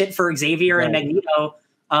all this shit for Xavier and Magneto.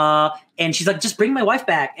 And she's like, just bring my wife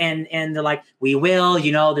back. And they're like, we will,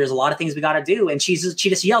 there's a lot of things we got to do. And she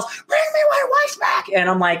just yells, bring me my wife back. And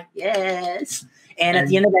I'm like, yes. And at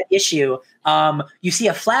the end of that issue, you see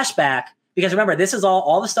a flashback, because remember, this is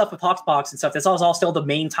all the stuff with Hoxpox and stuff. This is all still the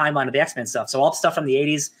main timeline of the X-Men stuff. So all the stuff from the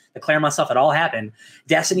 80s, the Claremont stuff, it all happened.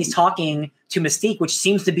 Destiny's talking to Mystique, which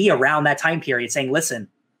seems to be around that time period, saying, listen,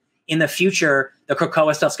 in the future, the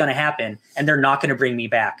Krakoa stuff's going to happen, and they're not going to bring me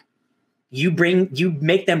back. You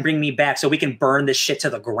make them bring me back so we can burn this shit to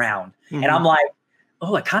the ground. And I'm like,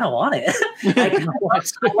 oh, I kind of want it. I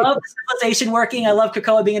love civilization working. I love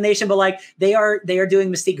Krakoa being a nation, but like they are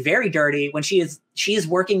doing Mystique very dirty when she is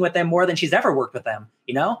working with them more than she's ever worked with them.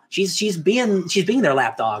 She's being their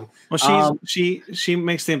lapdog. Well, she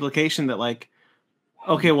makes the implication that like,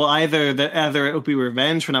 okay, well either it would be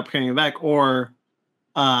revenge for not bringing it back, or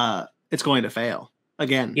it's going to fail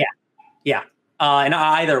again. Yeah. And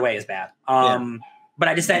either way is bad. But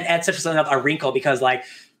I just add such a wrinkle because like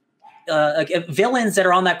villains that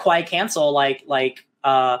are on that quiet cancel, like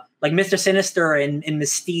Mr. Sinister and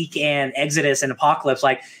Mystique and Exodus and Apocalypse,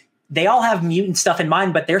 like they all have mutant stuff in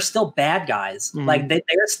mind, but they're still bad guys. Like they're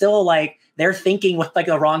still like they're thinking with like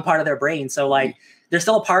the wrong part of their brain. So like there's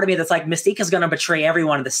still a part of me that's like Mystique is going to betray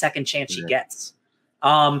everyone the second chance she gets.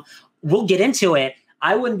 We'll get into it.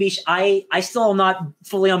 I wouldn't be. I still am not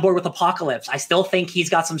fully on board with Apocalypse. I still think he's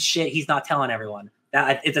got some shit he's not telling everyone.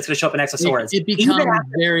 That's going to show up in X of Swords. It becomes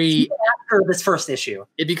even after this first issue.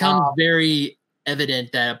 It becomes very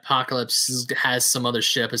evident that Apocalypse has some other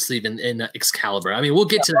shit up his sleeve in Excalibur. I mean, we'll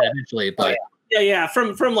get to that eventually, but yeah.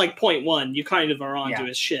 From like point one, you kind of are onto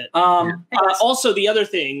his shit. Also, the other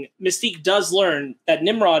thing, Mystique does learn that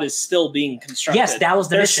Nimrod is still being constructed. Yes, that was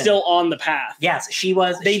the mission. They're still on the path. Yes, she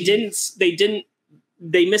was.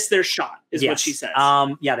 They missed their shot, is what she says.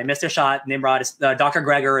 They missed their shot. Nimrod is Dr.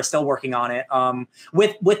 Gregor is still working on it.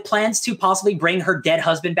 With plans to possibly bring her dead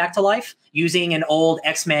husband back to life using an old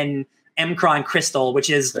X-Men M'Kraan crystal, which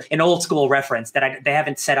is an old school reference that they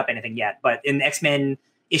haven't set up anything yet. But in X-Men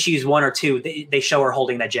issues 1 or 2, they show her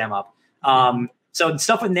holding that gem up. So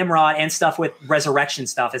stuff with Nimrod and stuff with resurrection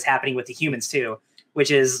stuff is happening with the humans too, which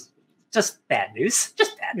is just bad news.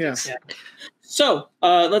 Just bad news. Yeah. So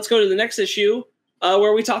let's go to the next issue.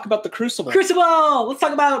 Where we talk about the Crucible. Crucible! Let's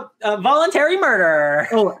talk about voluntary murder.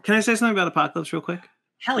 Oh, can I say something about Apocalypse real quick?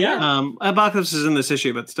 Hell yeah. Apocalypse is in this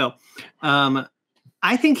issue, but still.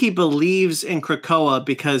 I think he believes in Krakoa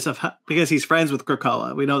because he's friends with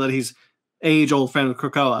Krakoa. We know that he's age-old friend with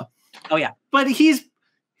Krakoa. Oh, yeah. But he's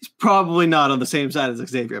probably not on the same side as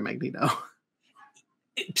Xavier and Magneto.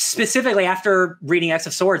 Specifically, after reading X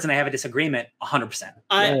of Swords, and I have a disagreement, 100%.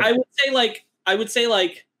 I would say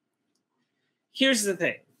like, here's the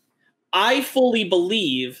thing. I fully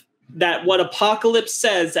believe that what Apocalypse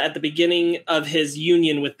says at the beginning of his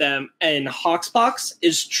union with them and Hoxpox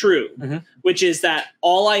is true, which is that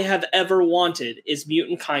all I have ever wanted is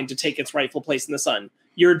mutant kind to take its rightful place in the sun.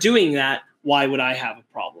 You're doing that. Why would I have a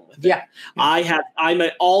problem with it? Yeah. I'm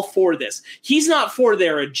all for this. He's not for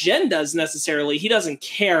their agendas necessarily. He doesn't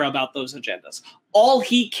care about those agendas. All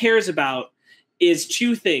he cares about is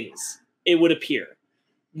two things, it would appear.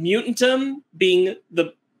 Mutantum being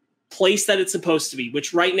the place that it's supposed to be,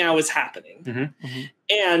 which right now is happening,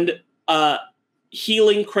 and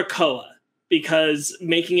healing Krakoa, because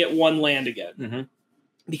making it one land again,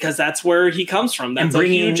 because that's where he comes from. That's a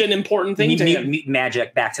huge and important thing to him.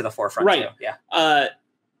 Magic back to the forefront, right? Too. Yeah.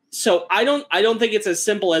 So I don't think it's as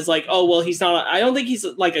simple as like, oh well, he's not. I don't think he's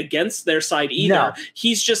like against their side either. No.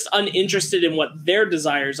 He's just uninterested in what their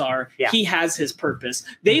desires are. Yeah. He has his purpose.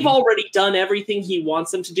 They've already done everything he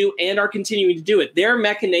wants them to do and are continuing to do it. Their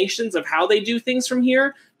machinations of how they do things from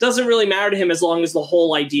here doesn't really matter to him as long as the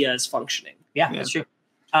whole idea is functioning. Yeah. That's true.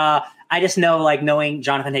 I just know, like, knowing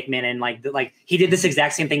Jonathan Hickman and like he did this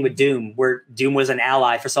exact same thing with Doom, where Doom was an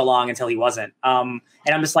ally for so long until he wasn't. And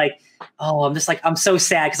I'm just like, I'm so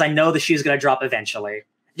sad because I know the shoe's going to drop eventually.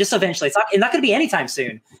 Just eventually. It's not going to be anytime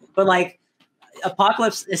soon. But like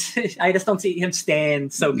Apocalypse, I just don't see him staying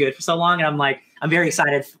so good for so long. And I'm very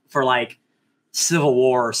excited for like Civil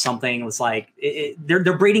War or something. It's like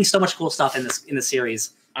they're breeding so much cool stuff in this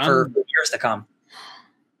series for years to come.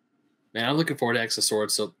 Man, I'm looking forward to X of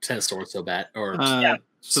Swords, so Ten of Swords, so bad. Or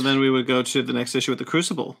So then we would go to the next issue with the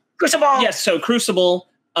Crucible. Crucible. Yes, so Crucible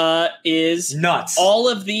is Nuts. all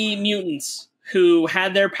of the mutants who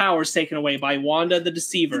had their powers taken away by Wanda the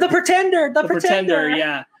Deceiver. The Pretender. The Pretender.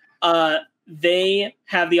 Yeah. They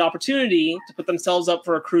have the opportunity to put themselves up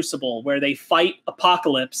for a Crucible where they fight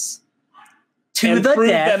Apocalypse To and the prove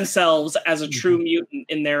death. themselves as a true mutant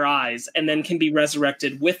in their eyes, and then can be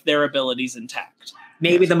resurrected with their abilities intact.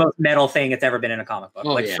 Maybe the most metal thing that's ever been in a comic book.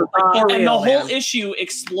 Oh, yeah. for And the real, whole man. issue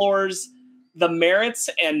explores the merits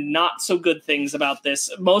and not so good things about this,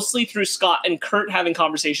 mostly through Scott and Kurt having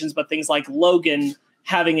conversations, but things like Logan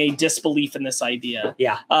having a disbelief in this idea,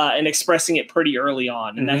 and expressing it pretty early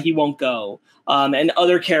on, and that he won't go, and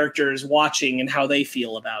other characters watching and how they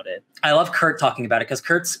feel about it. I love Kurt talking about it because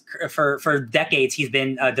Kurt's for decades he's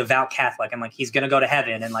been a devout Catholic and like he's gonna go to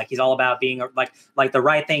heaven and like he's all about being like the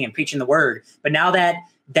right thing and preaching the word. But now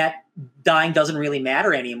that dying doesn't really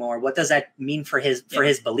matter anymore, what does that mean for his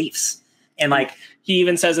beliefs? And like He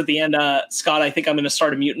even says at the end, Scott, I think I'm going to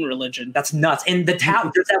start a mutant religion. that's nuts. And the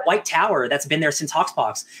tower, there's that white tower that's been there since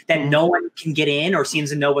Hoxpox that no one can get in or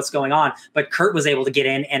seems to know what's going on. But Kurt was able to get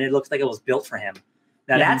in, and it looks like it was built for him.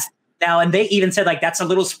 Now and they even said like that's a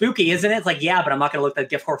little spooky, isn't it? It's like, yeah, but I'm not going to look that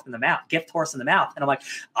gift horse in the mouth. And I'm like,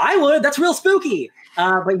 I would. That's real spooky.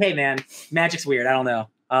 But hey, man, magic's weird. I don't know.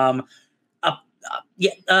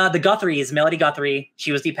 The Guthries, Melody Guthrie,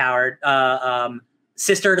 she was depowered.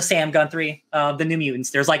 Sister to Sam Guthrie, the New Mutants.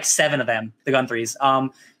 There's like 7 of them, the Guthries.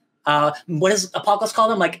 What does Apocalypse call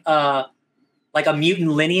them? Like a mutant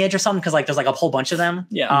lineage or something? Because like there's like a whole bunch of them.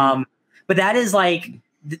 Yeah. But that is like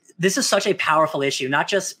this is such a powerful issue, not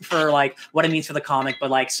just for like what it means for the comic,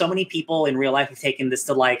 but like so many people in real life have taken this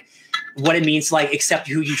to like what it means to like accept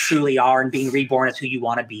who you truly are and being reborn as who you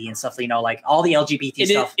want to be and stuff. You know, like all the LGBT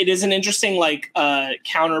stuff. It is an interesting like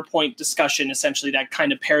counterpoint discussion, essentially, that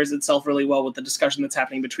kind of pairs itself really well with the discussion that's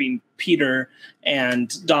happening between Peter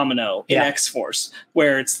and Domino in X-Force,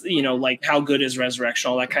 where it's, you know, like how good is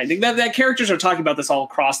resurrection, all that kind of thing. That characters are talking about this all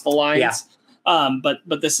across the lines. Yeah.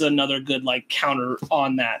 But this is another good like counter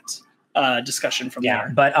on that discussion from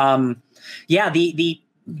there. But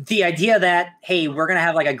the idea that, hey, we're gonna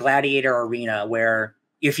have like a gladiator arena where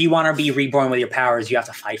if you want to be reborn with your powers, you have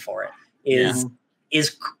to fight for it is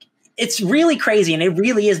it's really crazy, and it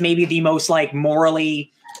really is maybe the most like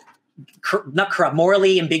morally not corrupt,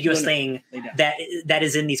 morally ambiguous thing that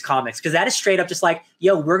is in these comics, because that is straight up just like,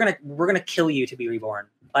 yo, we're gonna kill you to be reborn.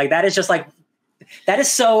 Like that is just like. That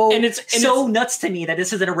is so nuts to me that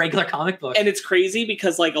this isn't a regular comic book. And it's crazy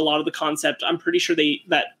because like a lot of the concept, I'm pretty sure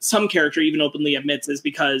that some character even openly admits is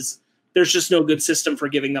because there's just no good system for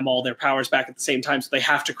giving them all their powers back at the same time. So they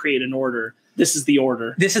have to create an order. This is the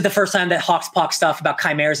order. This is the first time that Hoxpox stuff about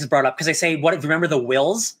chimeras is brought up, because they say, remember the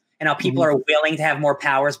wills and how people are willing to have more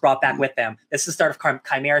powers brought back with them. This is the start of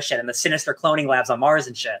chimera shit and the sinister cloning labs on Mars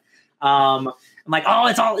and shit. I'm like, oh,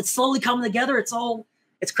 it's slowly coming together.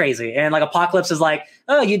 It's crazy. And like Apocalypse is like,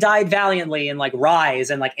 oh, you died valiantly, and like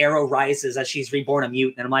rise, and like Arrow rises as she's reborn a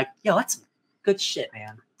mutant. And I'm like, yo, that's good shit,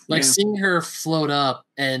 man. Like seeing her float up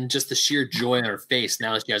and just the sheer joy on her face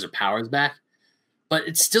now that she has her powers back. But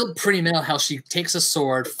it's still pretty metal how she takes a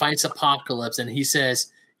sword, fights Apocalypse, and he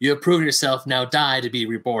says, you have proven yourself, now die to be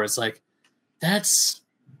reborn. It's like, that's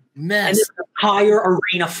mess. And there's an entire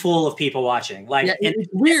arena full of people watching. Like, it's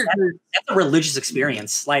weird. That's a religious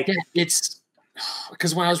experience. Like, it's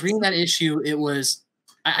because when I was reading that issue, it was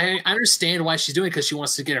I understand why she's doing it, because she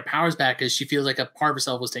wants to get her powers back, because she feels like a part of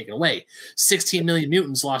herself was taken away. 16 million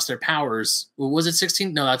mutants lost their powers. Was it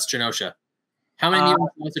 16? No, that's Genosha. How many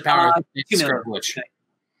mutants lost their powers? 2 million.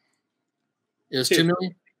 It was 2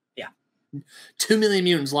 million? Yeah. 2 million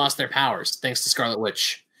mutants lost their powers thanks to Scarlet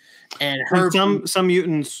Witch. And her some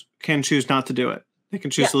mutants can choose not to do it. They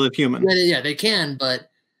can choose to live human. Yeah, they can, but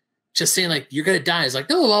just saying like you're gonna die is like,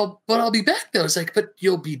 no, but I'll be back though. It's like, but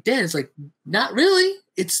you'll be dead. It's like, not really.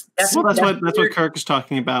 That's what Kirk is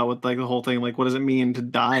talking about with like the whole thing. Like, what does it mean to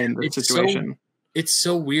die in this situation? It's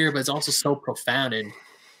so weird, but it's also so profound, and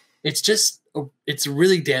it's a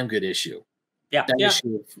really damn good issue. Yeah,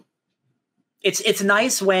 Issue. It's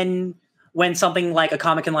nice when something like a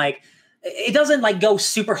comic can like, it doesn't like go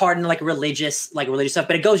super hard into like religious stuff,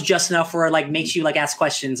 but it goes just enough where it like makes you like ask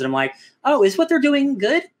questions, and I'm like, oh, is what they're doing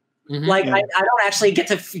good? Like I don't actually get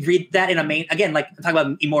to read that in a like I'm talking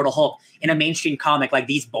about Immortal Hulk in a mainstream comic, like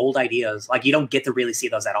these bold ideas, like you don't get to really see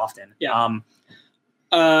those that often.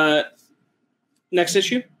 Next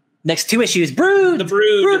issue, next 2 issues, Brood.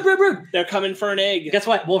 Brood. They're coming for an egg. Guess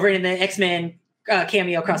what? Wolverine and the X-Men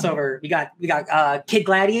cameo crossover. We got Kid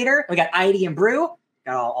Gladiator. We got Idy and Brew.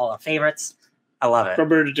 Got all our favorites. I love it.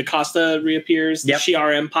 Roberto da Costa reappears. Yep. The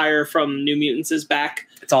Shi'ar Empire from New Mutants is back.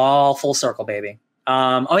 It's all full circle, baby.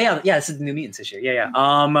 This is the New Mutants issue.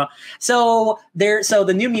 So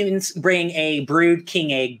the New Mutants bring a brood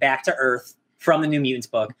king egg back to Earth from the New Mutants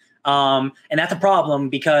book. And that's a problem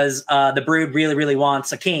because the brood really, really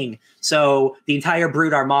wants a king. So the entire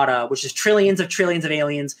brood armada, which is trillions of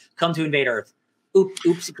aliens, come to invade Earth.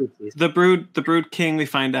 Oopsie poopsies. The brood king, we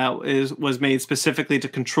find out, was made specifically to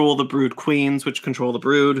control the brood queens, which control the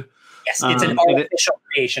brood. Yes, it's an artificial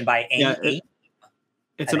creation by A.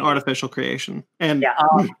 It's an artificial creation, and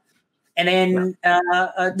and then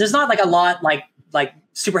there's not like a lot like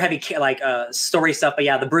super heavy story stuff,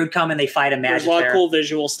 but the brood come and they fight a magic. There's a lot of cool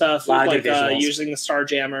visual stuff, like visuals. using the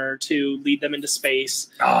Starjammer to lead them into space.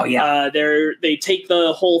 Oh yeah, they take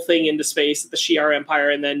the whole thing into space, the Shi'ar Empire,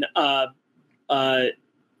 and then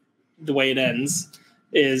the way it ends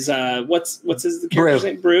is what's his character's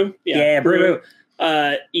name? Brew. Yeah, Brew.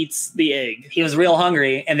 Eats the egg. He was real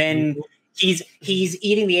hungry, and then he's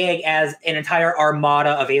eating the egg as an entire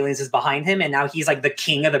armada of aliens is behind him, and now he's like the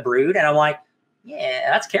king of the brood. And I'm like, yeah,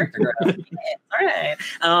 that's character growth. All right.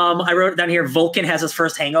 I wrote down here, Vulcan has his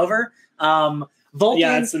first hangover. Vulcan,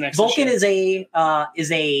 that's the next Vulcan issue.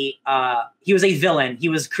 he was a villain. He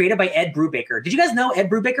was created by Ed Brubaker. Did you guys know Ed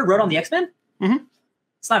Brubaker wrote on the X-Men? Mm-hmm.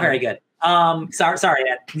 It's not very good. Sorry,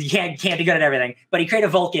 Ed. You can't be good at everything. But he created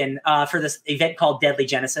Vulcan for this event called Deadly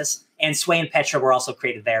Genesis, and Sway and Petra were also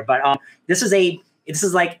created there. But this is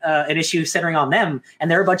like an issue centering on them, and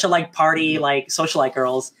they're a bunch of like party like socialite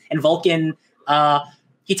girls, and Vulcan.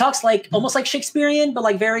 He talks like almost like Shakespearean, but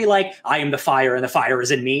like very like I am the fire and the fire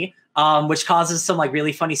is in me, which causes some like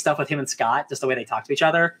really funny stuff with him and Scott, just the way they talk to each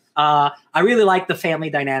other. I really like the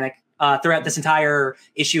family dynamic throughout this entire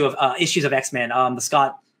issue of issues of X-Men.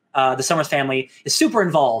 The Summers family is super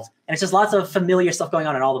involved, and it's just lots of familiar stuff going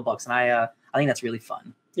on in all the books, and I think that's really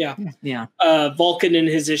fun. Yeah. Vulcan in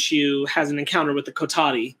his issue has an encounter with the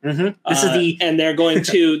Kotati. Mm-hmm. And they're going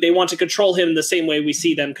they want to control him the same way we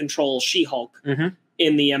see them control She-Hulk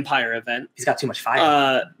in the Empire event. He's got too much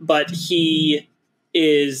fire. But he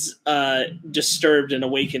is disturbed and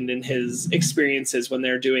awakened in his experiences when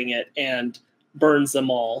they're doing it and burns them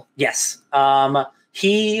all. Yes.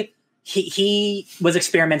 He was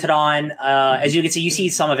experimented on. As you can see, you see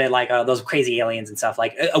some of it, like those crazy aliens and stuff,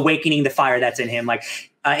 like awakening the fire that's in him. Like,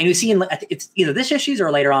 and you see, it's either this issues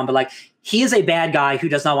or later on, but like he is a bad guy who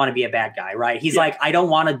does not want to be a bad guy, right? He's like, I don't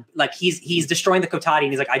want to. Like, he's destroying the Kotati,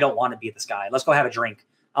 and he's like, I don't want to be this guy. Let's go have a drink.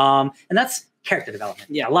 And that's character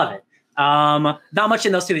development. Yeah, I love it. Not much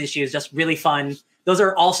in those two issues, just really fun. Those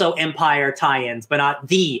are also Empire tie-ins, but not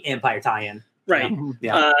the Empire tie-in. Right.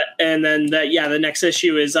 Yeah. And then the next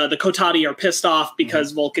issue is the Kotati are pissed off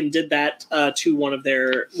because Vulcan did that to one of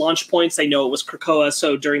their launch points. They know it was Krakoa,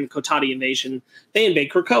 so during the Kotati invasion, they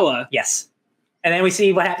invade Krakoa. Yes. And then we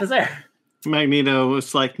see what happens there. Magneto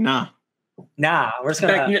was like, nah, we're just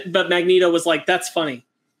gonna. But Magneto was like, that's funny.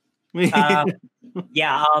 Magma,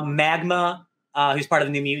 who's part of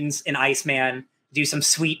the New Mutants, and Iceman do some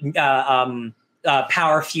sweet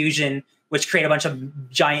power fusion, which create a bunch of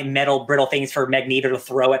giant metal brittle things for Magneto to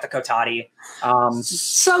throw at the Kotati.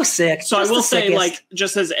 So sick. So I will say, like,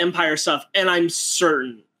 just as Empire stuff, and I'm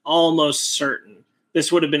almost certain,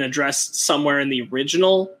 this would have been addressed somewhere in the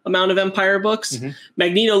original amount of Empire books. Mm-hmm.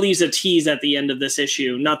 Magneto leaves a tease at the end of this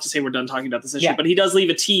issue. Not to say we're done talking about this issue, but he does leave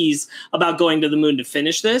a tease about going to the moon to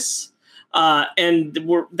finish this. And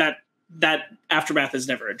that aftermath is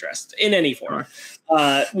never addressed in any form.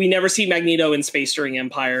 We never see Magneto in space during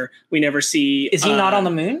Empire. We never see. Is he not on the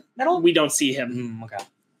moon at all? We don't see him. Okay.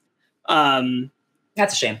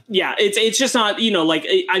 That's a shame. Yeah, it's just not, like,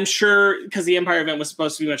 I'm sure because the Empire event was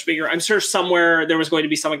supposed to be much bigger. I'm sure somewhere there was going to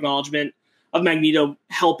be some acknowledgement of Magneto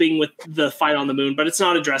helping with the fight on the moon, but it's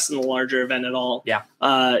not addressed in the larger event at all. Yeah.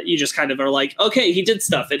 You just kind of are like, okay, he did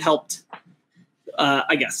stuff. It helped,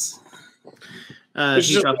 I guess.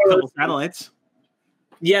 He dropped a couple satellites.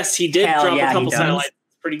 Yes, he did drop a couple satellites.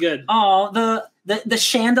 Pretty good. Oh, the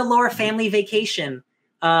Chandelure family vacation.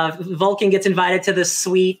 Vulcan gets invited to this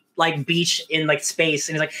sweet like beach in like space,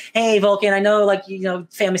 and he's like, "Hey, Vulcan, I know like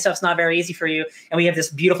family stuff's not very easy for you." And we have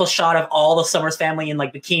this beautiful shot of all the Summers family in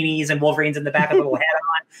like bikinis and Wolverine's in the back of a little hat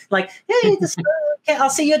on. Like, hey,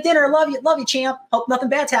 I'll see you at dinner. Love you, champ. Hope nothing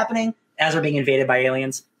bad's happening. As we're being invaded by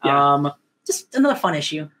aliens. Yeah. Just another fun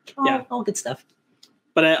issue. All good stuff.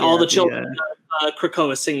 But all the children of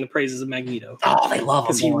Krakoa sing the praises of Magneto. Oh, they love him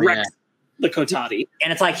because he wrecked the Kotati,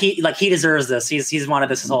 and it's like he deserves this. He's wanted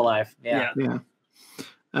this his whole life. Yeah.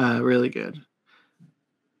 Really good.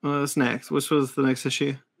 What's next? Which was the next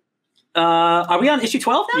issue? Are we on issue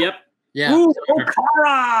 12 now? Yep. Yeah. Ooh,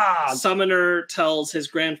 Okara! Summoner tells his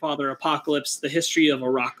grandfather Apocalypse the history of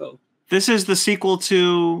Arako. This is the sequel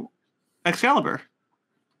to Excalibur.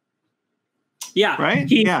 Yeah, Right?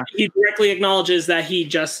 He Yeah. he directly acknowledges that he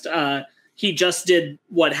just did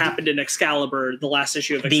what happened in Excalibur, the last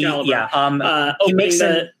issue of Excalibur. He opening makes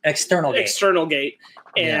the an external gate. external gate,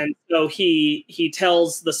 and so he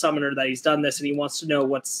tells the summoner that he's done this, and he wants to know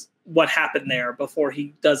what happened there before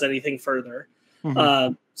he does anything further.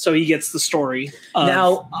 Mhm. So he gets the story of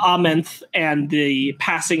Now- Amenth and the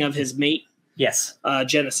passing of his mate, Yes.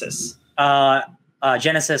 Genesis.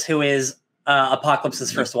 Genesis, who is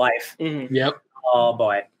Apocalypse's first wife. Mhm. Yep. Oh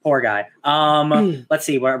boy, poor guy. Let's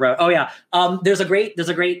see where I wrote. Oh yeah. There's a great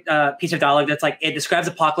piece of dialogue that's like it describes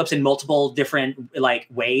Apocalypse in multiple different like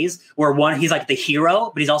ways. Where one, he's like the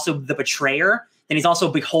hero, but he's also the betrayer, and he's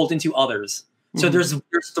also beholden to others. So there's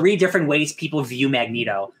 3 different ways people view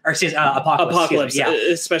Magneto, or excuse Apocalypse. Apocalypse, Yeah.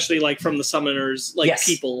 especially like from the summoners, like Yes.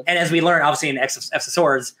 people. And as we learn, obviously in X of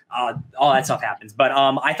Swords, all that stuff happens. But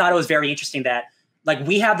I thought it was very interesting that like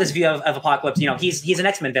we have this view of Apocalypse. You know, he's an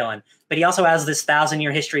X-Men villain, but he also has this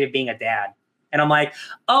 1,000-year history of being a dad. And I'm like,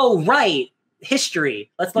 oh right, history.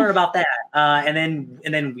 Let's learn about that. And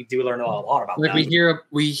then we do learn a lot about Like that.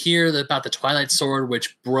 we hear about the Twilight Sword,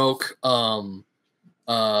 which broke Okara.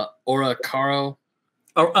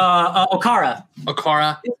 Okara,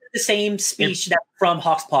 Okara. the same speech that from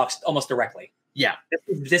Hoxpox almost directly. Yeah.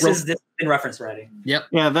 This has been referenced already. Yeah,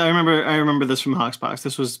 I remember this from Hoxpox.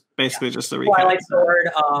 This was basically just a recap. Twilight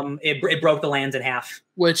Sword. It broke the lands in half.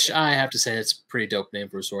 Which I have to say, it's a pretty dope name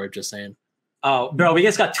for a sword. Just saying. Oh, bro, we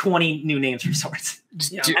just got 20 new names for swords,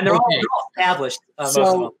 Yeah. and they're all established. Most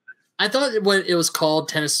of them. I thought when it was called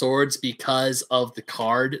Ten of Swords because of the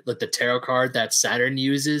card, like the tarot card that Saturn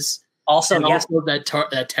uses. Also, And yes, also that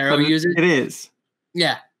tarot But uses. It is.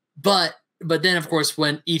 Yeah. But then of course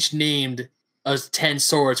when each named as 10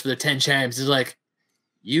 swords for the 10 champions, it's like,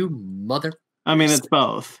 you mother. I mean, it's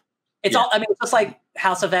both. it's all. I mean, it's just like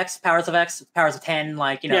House of X, Powers of 10.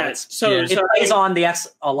 Like Yeah, it's so it plays on the X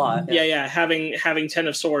a lot. yeah. Having 10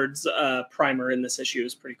 of Swords primer in this issue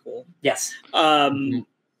is pretty cool. Yes.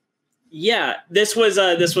 Yeah, this was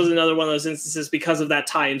another one of those instances because of that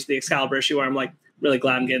tie into the Excalibur issue where I'm like really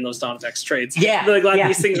glad I'm getting those Dawn of X trades. Yeah, really glad yeah.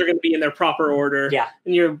 these things are going to be in their proper order. Yeah.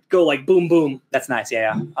 And you go like boom boom. That's nice.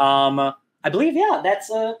 Yeah. I believe that's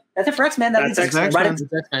it for X-Men. That That's leads us X-Men. right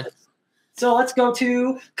into. So let's go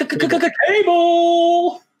to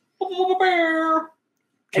Cable.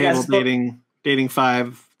 Hey, Cable guys, dating five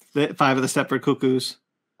of the Stepford Cuckoos.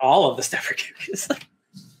 all of the Stepford Cuckoos.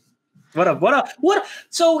 What a.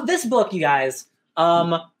 So this book, you guys,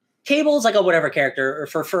 Cable's like a whatever character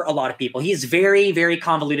for a lot of people. He's very, very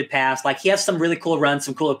convoluted past. Like he has some really cool runs,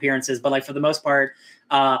 some cool appearances, but like for the most part,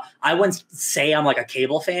 I wouldn't say I'm like a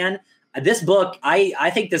Cable fan. This book,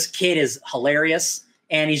 I think this kid is hilarious.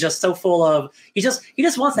 And he's just so full of he just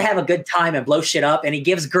wants to have a good time and blow shit up, and he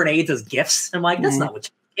gives grenades as gifts. I'm like, that's not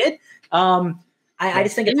what you did. I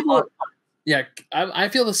just think it's fun. Yeah, I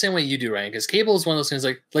feel the same way you do, Ryan, because Cable is one of those things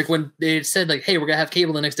like when they said like, hey, we're gonna have Cable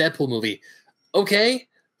in the next Deadpool movie. Okay,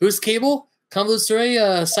 who's Cable? Convoluted story,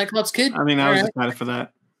 Cyclops kid. I mean, I was All right. excited for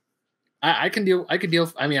that. I can deal.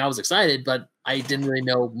 I mean, I was excited, but I didn't really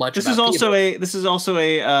know much. This about is also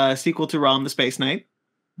a sequel to Rom the Space Knight.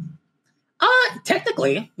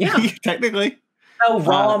 Technically, yeah. Technically. So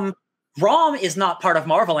Rom is not part of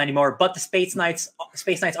Marvel anymore, but the Space Knights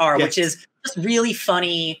are, Yes. which is just really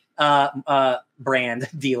funny brand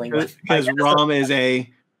dealing with. Because Rom is a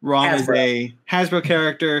Hasbro. Hasbro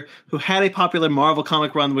character who had a popular Marvel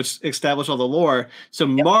comic run which established all the lore. So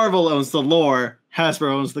Marvel owns the lore,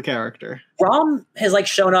 Hasbro owns the character. Rom has like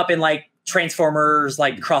shown up in like Transformers,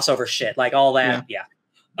 like crossover shit, like all that.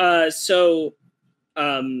 Yeah. So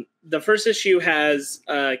the first issue has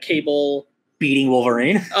Cable Beating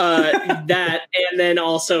Wolverine. that, and then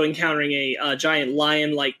also encountering a giant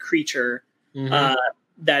lion-like creature Mhm.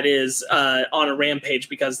 that is on a rampage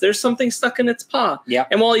because there's something stuck in its paw. Yeah.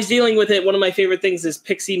 And while he's dealing with it, one of my favorite things is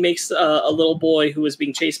Pixie makes a little boy who is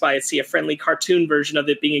being chased by it see a friendly cartoon version of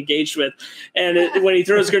it being engaged with, and when he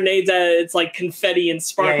throws grenades at it, it's like confetti and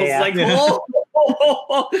sparkles. Yeah. Like,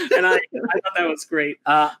 whoa! And I thought that was great.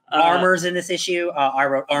 Armor's in this issue. I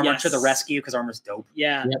wrote Armor Yes. to the rescue because Armor's dope.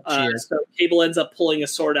 Yeah. Yep, she is. So Cable ends up pulling a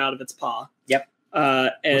sword out of its paw. Yep.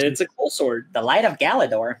 And it's a cool sword. The Light of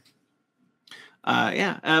Galador.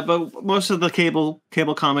 But most of the Cable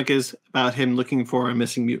comic is about him looking for a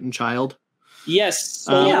missing mutant child. Yes.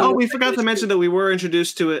 We forgot to mention that we were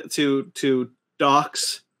introduced to it to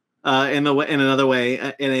docs in another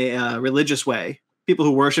way, in a religious way. People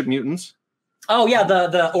who worship mutants. Oh yeah,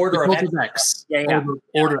 the Order of X. X. Yeah.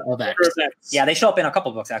 Order of X. Yeah, they show up in a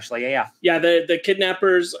couple books actually. Yeah. Yeah, the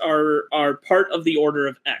kidnappers are part of the Order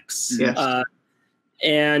of X. Yes.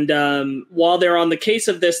 And while they're on the case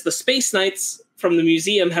of this, the Space Knights from the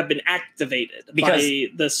museum have been activated by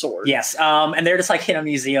the sword. Yes, and they're just like in a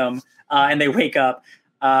museum, and they wake up.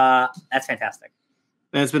 That's fantastic.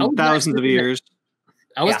 And it's been thousands of years.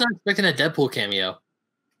 I was not expecting a Deadpool cameo.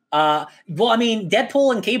 Well, I mean,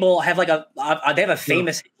 Deadpool and Cable have like they have a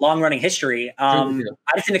famous long-running history. I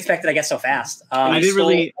just didn't expect it, I guess, so fast. I did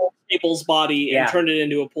really Cable's body and turned it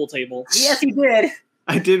into a pool table. Yes, he did.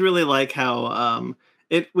 I did really like how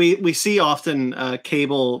we see often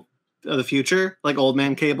Cable of the future, like old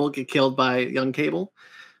man Cable, get killed by young Cable.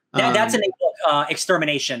 That's an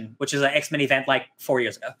Extermination, which is an X-Men event like 4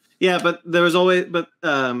 years ago. Yeah, but there was always,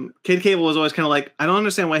 Kid Cable was always kind of like, I don't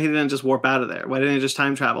understand why he didn't just warp out of there. Why didn't he just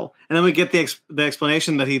time travel? And then we get the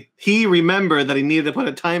explanation that he remembered that he needed to put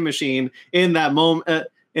a time machine in that moment,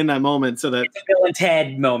 so that it's a Bill and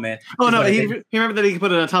Ted moment. Oh no, he remembered that he could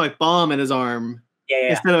put an atomic bomb in his arm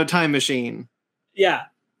instead of a time machine. Yeah.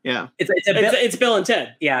 It's Bill and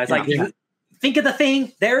Ted. Yeah, it's like think of the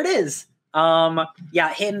thing. There it is. Him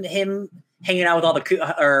hanging out with all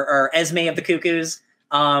the or Esme of the Cuckoos.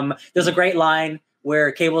 There's a great line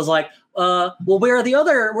where Cable's like, well, where are the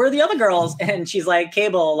other girls? And she's like,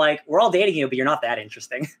 Cable, like, we're all dating you, but you're not that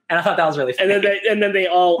interesting. And I thought that was really funny. And then they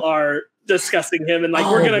all are discussing him and like,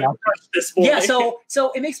 we're gonna crush this boy. Yeah, so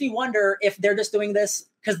it makes me wonder if they're just doing this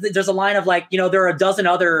because there's a line of like, there are a dozen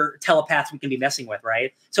other telepaths we can be messing with,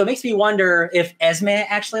 right? So it makes me wonder if Esme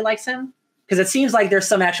actually likes him. Because it seems like there's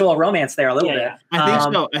some actual romance there a little bit. I think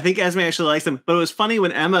so. I think Esme actually likes him. But it was funny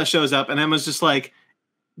when Emma shows up and Emma's just like,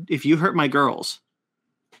 if you hurt my girls,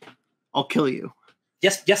 I'll kill you.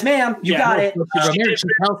 Yes, ma'am. You got it. She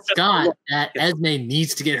tells Scott that Esme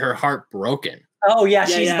needs to get her heart broken. Oh, yeah,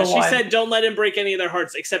 she's the one. She said, don't let him break any of their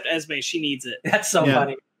hearts except Esme. She needs it. That's so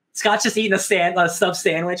funny. Scott's just eating a sub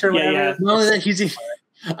sandwich or whatever. Yeah. No,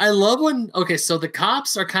 I love when, so the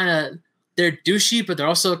cops are kind of, they're douchey, but they're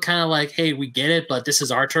also kind of like, hey, we get it, but this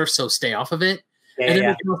is our turf, so stay off of it. And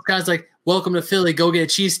then the guy's like, welcome to Philly, go get a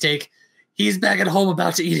cheesesteak. He's back at home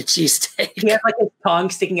about to eat a cheesesteak. He has like his tongue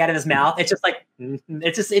sticking out of his mouth. It's just like,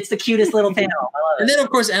 it's the cutest little panel. I love it. And then, of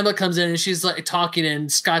course, Emma comes in and she's like talking, and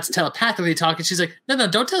Scott's telepathically talking. She's like, no,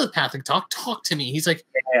 don't telepathically talk to me. He's like,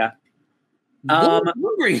 I'm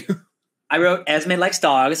hungry. I wrote Esme likes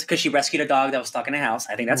dogs because she rescued a dog that was stuck in a house.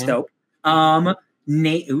 I think that's dope. Speaking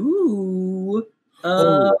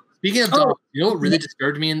of dogs, you know what really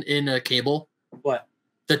disturbed me in Cable? What?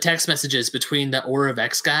 The text messages between the Order of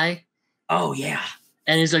X guy. Oh, yeah.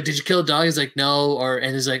 And he's like, did you kill a dog? He's like, no.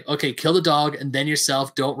 And he's like, okay, kill the dog and then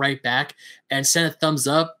yourself. Don't write back. And send a thumbs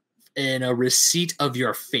up and a receipt of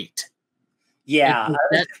your fate. Yeah.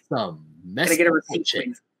 That's some messy get a receipt,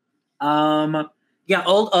 please. Yeah,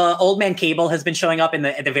 old man Cable has been showing up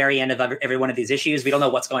at the very end of every one of these issues. We don't know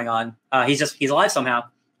what's going on. He's alive somehow.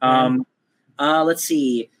 Let's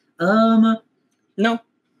see. No,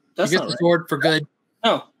 that's he gets the sword for good.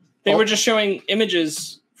 No, they were just showing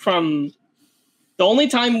images from. The only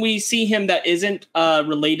time we see him that isn't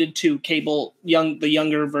related to Cable, the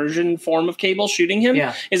younger form of Cable shooting him,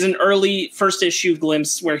 is an early first issue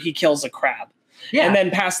glimpse where he kills a crab. Yeah. And then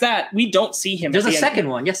past that, we don't see him. There's a second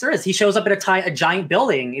one. Yes, there is. He shows up at a giant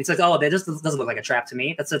building. It's like, oh, that just doesn't look like a trap to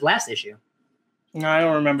me. That's the last issue. No, I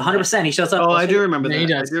don't remember. 100%. He shows up. Oh, I do remember that. He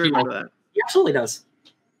does. I do remember that. He absolutely does.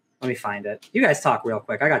 Let me find it. You guys talk real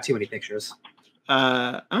quick. I got too many pictures.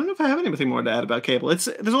 I don't know if I have anything more to add about Cable. There's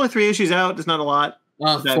only 3 issues out. It's not a lot.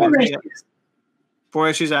 4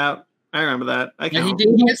 issues out. I remember that. He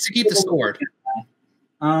gets to keep the sword.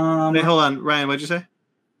 Wait, hold on, Ryan. What'd you say?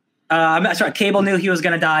 I'm sorry. Cable knew he was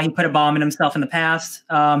going to die. He put a bomb in himself in the past.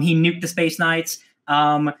 He nuked the Space Knights.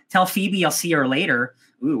 Tell Phoebe I'll see her later.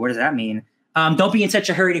 Ooh, what does that mean? Don't be in such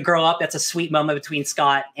a hurry to grow up. That's a sweet moment between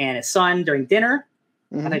Scott and his son during dinner.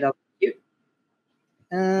 I think that's cute.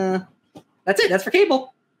 That's it. That's for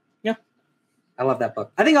Cable. Yeah. I love that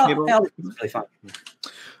book. I think it's really fun.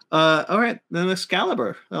 All right. Then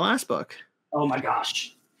Excalibur, the last book. Oh my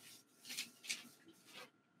gosh.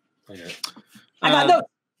 Okay. I got notes.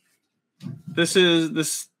 This is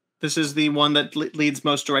the one that leads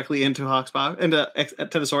most directly into Hawkspaw,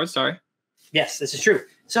 to the sword. Sorry. Yes, this is true.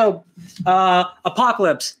 So,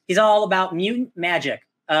 Apocalypse. He's all about mutant magic.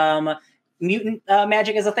 Mutant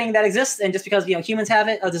magic is a thing that exists, and just because humans have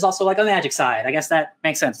it, there's also like a magic side. I guess that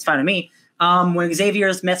makes sense. It's fine to me. When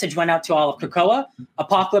Xavier's message went out to all of Krakoa,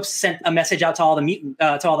 Apocalypse sent a message out to all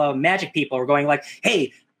the magic people. We're going like,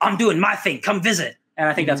 "Hey, I'm doing my thing. Come visit." And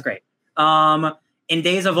I think that's great. In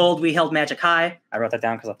days of old, we held magic high. I wrote that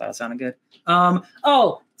down because I thought it sounded good.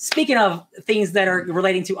 Speaking of things that are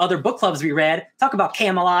relating to other book clubs we read, talk about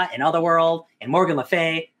Camelot and Otherworld and Morgan Le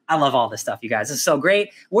Fay. I love all this stuff, you guys. This is so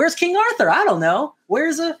great. Where's King Arthur? I don't know.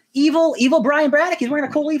 Where's evil Brian Braddock? He's wearing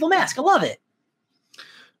a cool evil mask. I love it.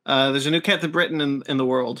 There's a new Captain Britain in the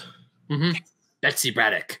world. Mm-hmm. Betsy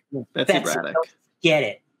Braddock. Betsy Braddock. Get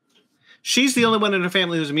it. She's the only one in her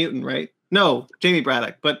family who's a mutant, right? No, Jamie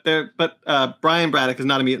Braddock. But Brian Braddock is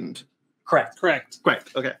not a mutant. Correct.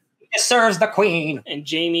 Okay. It serves the queen. And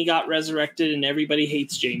Jamie got resurrected, and everybody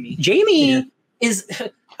hates Jamie. Jamie is.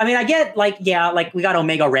 I mean, I get we got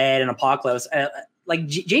Omega Red and Apocalypse.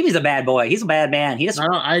 Jamie's a bad boy. He's a bad man. He just.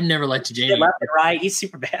 I never liked Jamie. Left and right. He's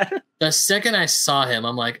super bad. The second I saw him,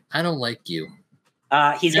 I'm like, I don't like you.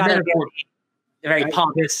 He's got a very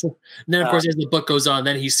pompous. And then, of course, as the book goes on,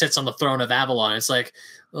 then he sits on the throne of Avalon. It's like,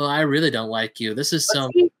 oh, I really don't like you. This is some.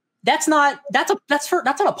 That's an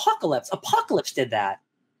Apocalypse. Apocalypse did that.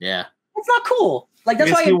 Yeah, it's not cool. Like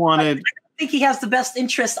that's why he wanted. I think he has the best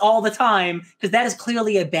interest all the time because that is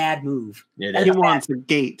clearly a bad move. He wants a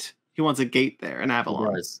gate. He wants a gate there in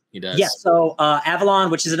Avalon. He does. Yeah. So Avalon,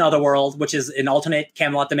 which is another world, which is an alternate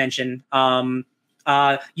Camelot dimension.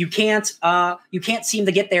 You can't seem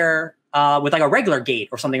to get there with like a regular gate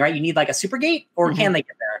or something, right? You need like a super gate, or can they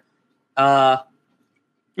get there?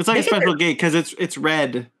 It's like a special gate because it's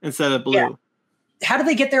red instead of blue. Yeah. How do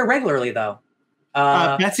they get there regularly though?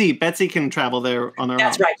 Betsy can travel there on her own.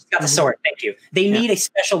 That's right. She's got the sword. Thank you. They need a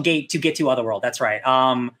special gate to get to Otherworld. That's right.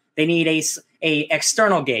 They need a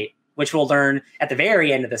external gate, which we'll learn at the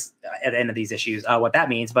very end of this, at the end of these issues, what that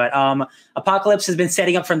means. But Apocalypse has been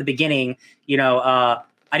setting up from the beginning.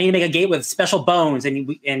 I need to make a gate with special bones,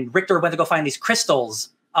 and Richter went to go find these crystals.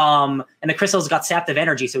 And the crystals got sapped of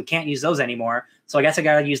energy, so we can't use those anymore. So I guess I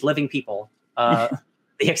gotta use living people, the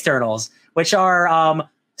externals, which are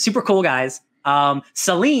super cool guys.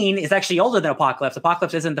 Selene is actually older than Apocalypse.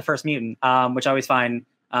 Apocalypse isn't the first mutant, which I always find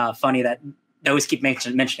funny that they always keep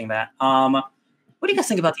mentioning that. What do you guys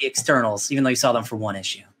think about the externals, even though you saw them for one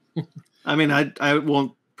issue? I mean, I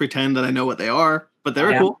won't pretend that I know what they are, but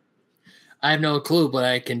they're cool. I have no clue, but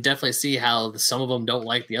I can definitely see how some of them don't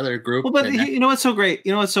like the other group. Well, but you know what's so great?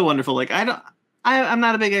 You know what's so wonderful? Like I'm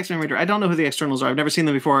not a big X-Men reader. I don't know who the externals are. I've never seen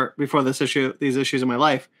them before these issues in my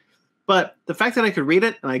life. But the fact that I could read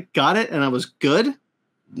it and I got it and I was good,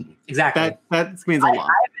 exactly, that means a lot.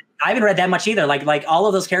 I haven't read that much either. Like all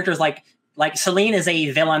of those characters, like Selene is a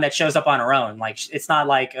villain that shows up on her own. Like it's not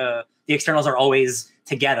like the externals are always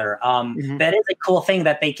together. That is a cool thing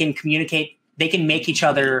that they can communicate. They can make each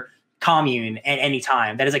other commune at any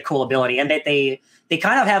time. That is a cool ability, and that they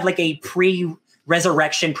kind of have like a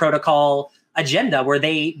pre-resurrection protocol agenda where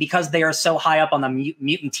because they are so high up on the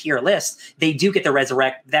mutant tier list, they do get to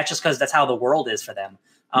resurrect. That's just because that's how the world is for them.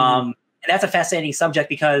 And that's a fascinating subject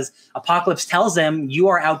because Apocalypse tells them, you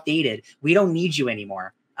are outdated. We don't need you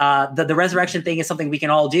anymore. The resurrection thing is something we can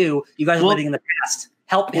all do. You guys are living in the past.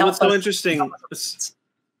 Help what's so us. interesting.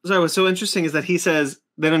 Sorry, what's so interesting is that he says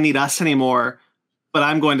they don't need us anymore, but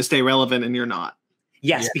I'm going to stay relevant and you're not.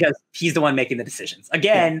 Yes, because he's the one making the decisions.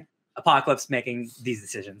 Again, Apocalypse making these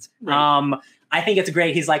decisions. Right. I think it's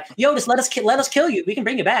great. He's like, yo, just let us kill you. We can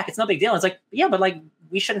bring you back. It's no big deal. It's like, yeah, but like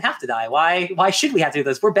we shouldn't have to die. Why should we have to do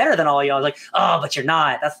this? We're better than all y'all. Like, oh, but you're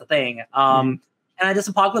not. That's the thing. And this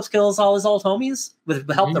Apocalypse kills all his old homies with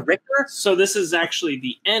the help of Richter. So this is actually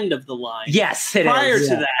the end of the line. Yes, it Prior is.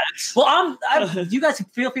 to that. Well, you guys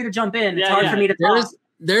feel free to jump in. It's hard for me to talk.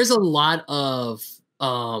 There's a lot of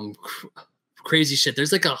crazy shit.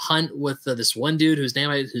 There's like a hunt with this one dude who's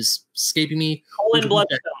escaping me. Colin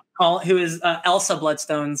Bloodstone. Who is Elsa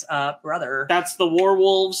Bloodstone's brother. That's the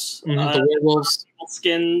werewolves. The werewolves.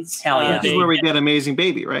 Skins. Hell yeah. This is where we get Amazing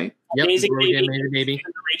Baby, right? Yep, Amazing Baby.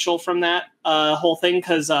 And Rachel from that whole thing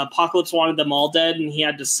because Apocalypse wanted them all dead and he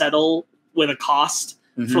had to settle with a cost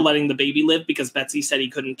for letting the baby live because Betsy said he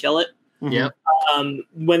couldn't kill it. Yep.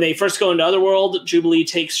 When they first go into Otherworld, Jubilee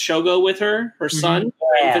takes Shogo with her son,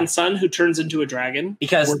 her infant son, who turns into a dragon.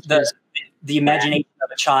 Because the imagination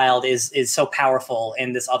of a child is so powerful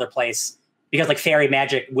in this other place. Because like fairy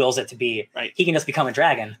magic wills it to be. Right. He can just become a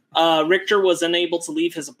dragon. Richter was unable to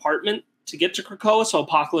leave his apartment to get to Krakoa, so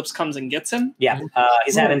Apocalypse comes and gets him. Yeah.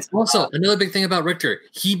 He's having also another big thing about Richter,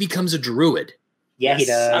 he becomes a druid. Yeah, he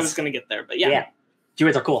does. I was gonna get there, but yeah.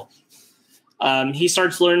 Druids are cool. He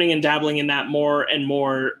starts learning and dabbling in that more and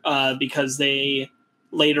more because they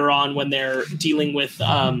later on when they're dealing with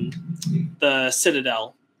the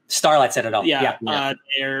Citadel. Starlight Citadel. Shogo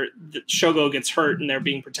gets hurt and they're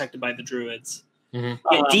being protected by the druids. Yeah,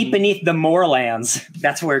 deep beneath the moorlands.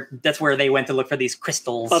 That's where they went to look for these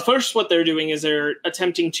crystals. But first, what they're doing is they're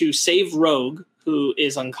attempting to save Rogue, who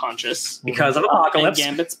is unconscious because of Apocalypse.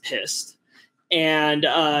 And Gambit's pissed, and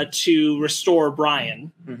to restore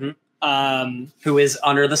Brian, who is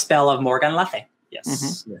under the spell of Morgan Le Fay.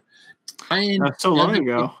 Yes. Brian, That's so long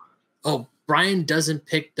ago. Brian doesn't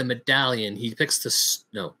pick the medallion. He picks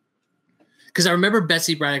no. Because I remember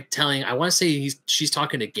Betsy Braddock telling, I want to say she's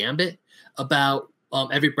talking to Gambit about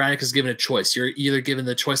every Braddock is given a choice. You're either given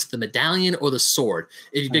the choice of the medallion or the sword.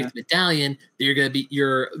 If you pick the medallion,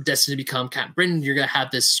 you're destined to become Captain Britain. You're gonna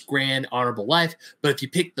have this grand, honorable life. But if you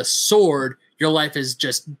pick the sword, your life is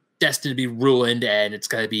just destined to be ruined, and it's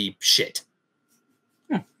gonna be shit.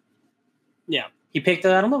 Yeah, he picked.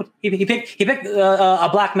 I don't know. He picked a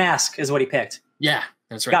black mask is what he picked. Yeah,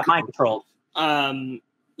 that's right. Got mind controlled.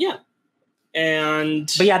 Yeah.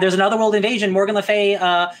 But yeah, there's another world invasion. Morgan Le Fay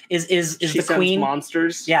is the queen.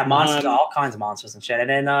 Monsters. Yeah, monsters, all kinds of monsters and shit. And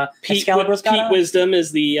then Pete Wisdom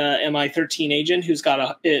is the MI13 agent who's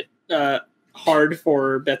got it hard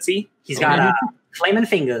for Betsy. He's got flaming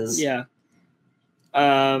fingers. Yeah.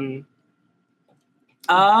 Gambit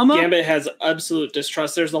has absolute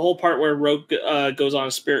distrust. There's the whole part where Rogue goes on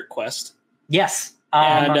a spirit quest. Yes.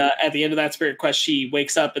 And at the end of that spirit quest, she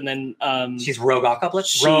wakes up and then she's Rogue-Apocalypse.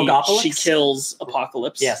 She kills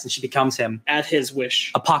Apocalypse. Yes, and she becomes him at his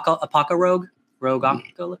wish. Rogue.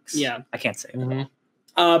 Rogue-Apocalypse. Yeah, I can't say.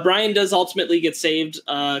 Brian does ultimately get saved,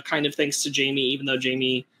 kind of thanks to Jamie, even though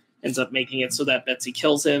Jamie ends up making it so that Betsy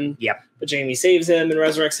kills him. Yep. But Jamie saves him and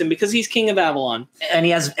resurrects him because he's king of Avalon. And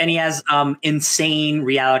he has insane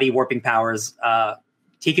reality warping powers.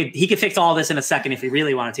 He could fix all this in a second if he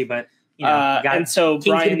really wanted to, but. And so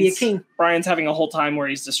Brian's gonna be a king. Brian's having a whole time where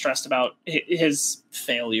he's distressed about his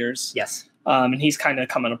failures. Yes. And he's kind of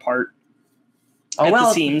coming apart.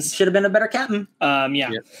 The seams. Should have been a better captain.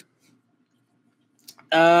 Yeah.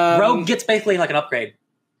 Rogue gets basically like an upgrade.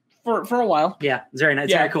 For a while. Yeah, it's very nice.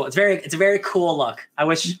 It's very cool. It's a very cool look. I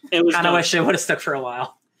wish it would have stuck for a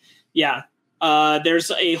while. Yeah.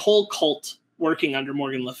 There's a whole cult working under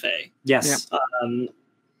Morgan Le Fay. Yes.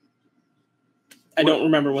 I don't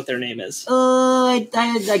remember what their name is. I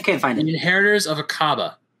can't find it. The Inheritors of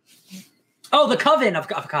Akaba. Oh, the Coven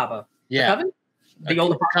of Akaba. Yeah. The Coven? The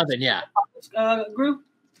old Coven, yeah. Group?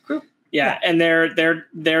 Yeah, and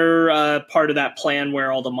they're part of that plan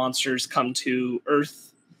where all the monsters come to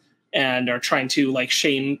Earth and are trying to like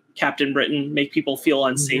shame Captain Britain, make people feel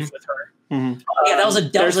unsafe with her. Yeah, that was a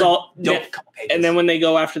dope couple pages. And then when they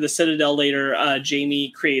go after the Citadel later,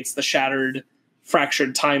 Jamie creates the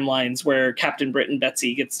fractured timelines where Captain Britain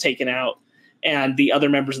Betsy gets taken out and the other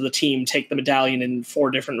members of the team take the medallion in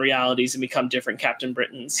 4 different realities and become different Captain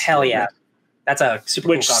Britons. Hell yeah. That's a super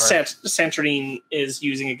cool cover. Saturnine is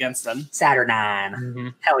using against them.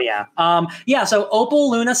 Saturnine. Hell yeah. Yeah, so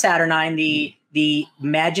Opal Luna Saturnine, the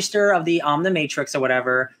Magister of the Omnimatrix or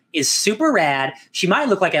whatever, is super rad. She might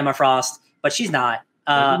look like Emma Frost, but she's not.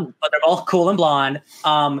 But they're both cool and blonde.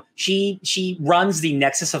 She runs the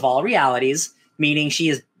Nexus of all realities, meaning she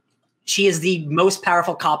is the most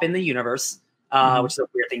powerful cop in the universe, which is a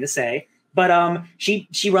weird thing to say. But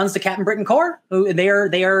she runs the Captain Britain Corps. Who they are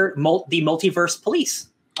the multiverse police.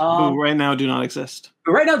 Who right now do not exist.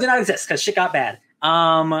 Because shit got bad.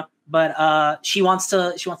 But she wants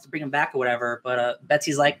to bring him back or whatever. But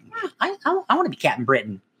Betsy's like, I want to be Captain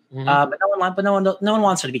Britain. But no one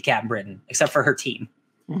wants her to be Captain Britain except for her team.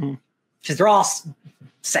 Because they're all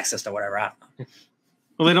sexist or whatever. I don't know.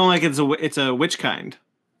 Well, they don't like it's a witch kind.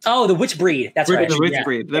 Oh, the witch breed. That's right. The witch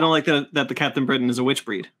breed. They don't like that the Captain Britain is a witch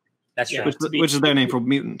breed. That's true. Which is their name for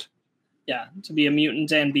mutant. Yeah, to be a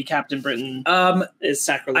mutant and be Captain Britain is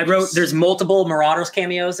sacrilegious. I wrote there's multiple Marauders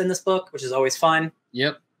cameos in this book, which is always fun.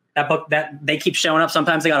 Yep. That book that they keep showing up.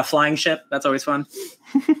 Sometimes they got a flying ship. That's always fun.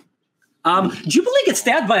 Jubilee gets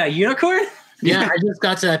stabbed by a unicorn. Yeah, I just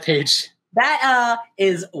got to that page. That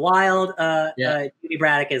is wild. Judy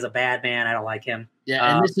Braddock is a bad man. I don't like him.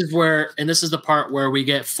 Yeah, and this is the part where we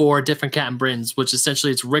get 4 different Captain Britons, which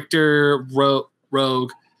essentially it's Richter,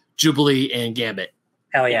 Rogue, Jubilee, and Gambit.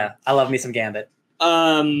 Hell yeah, I love me some Gambit.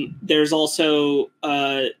 There's also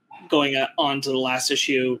going on to the last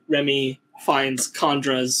issue. Remy finds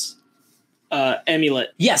Chandra's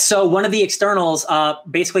amulet. Yes, so one of the externals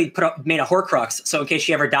basically made a Horcrux. So in case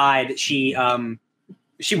she ever died, she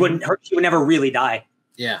would never really die.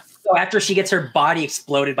 Yeah. So after she gets her body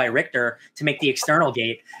exploded by Richter to make the external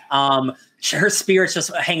gate, her spirit's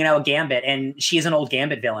just hanging out with Gambit, and she is an old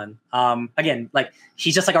Gambit villain. Again, like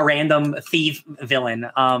she's just like a random thief villain,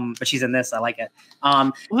 but she's in this. I like it.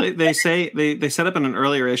 Well, they say they set up in an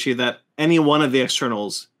earlier issue that any one of the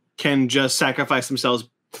externals can just sacrifice themselves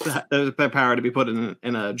their power to be put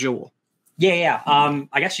in a jewel. Yeah.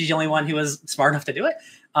 I guess she's the only one who was smart enough to do it.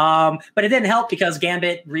 But it didn't help because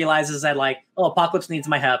Gambit realizes that like, oh, Apocalypse needs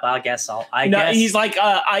my help. I guess. He's like,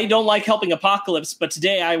 I don't like helping Apocalypse, but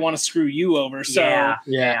today I want to screw you over. So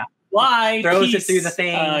yeah. Why throws it through the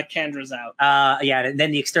thing? Kendra's out. And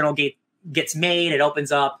then the external gate gets made. It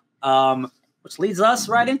opens up, which leads us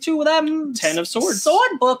right into them 10 of Swords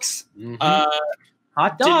sword books. Mhm.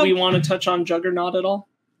 Hot dog. Did we want to touch on Juggernaut at all?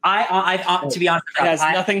 I to be honest, It has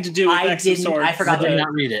nothing to do with X of Swords. I forgot I did to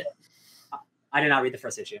not read it. I did not read the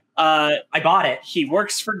first issue. I bought it. He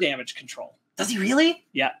works for Damage Control. Does he really?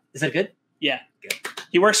 Yeah. Is it good? Yeah. Good.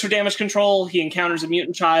 He works for Damage Control. He encounters a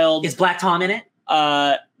mutant child. Is Black Tom in it?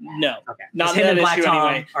 No. Okay. Not Him in and that Black issue Tom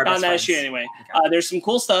anyway. are Not best in that friends. issue anyway. Okay. There's some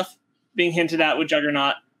cool stuff being hinted at with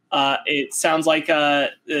Juggernaut. It sounds like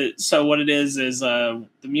so what it is the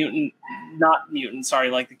mutant, not mutant, sorry,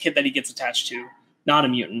 like the kid that he gets attached to, not a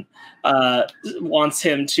mutant, wants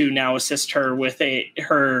him to now assist her with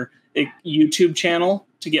her YouTube channel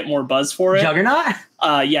to get more buzz for it. Juggernaut?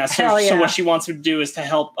 Yeah. Hell yeah. So what she wants him to do is to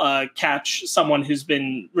help catch someone who's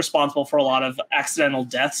been responsible for a lot of accidental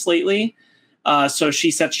deaths lately. So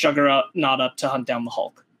she sets Juggernaut up to hunt down the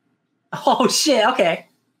Hulk. Oh shit! Okay.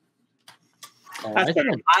 That's good.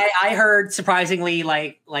 I heard surprisingly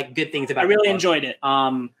like good things about. I really the book. enjoyed it.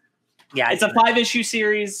 Yeah, It's a 5-issue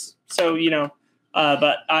series, so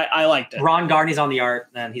but I liked it. Ron Garney's on the art,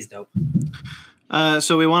 and he's dope.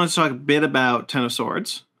 So we wanted to talk a bit about Ten of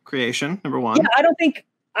Swords creation, number one. Yeah, I don't think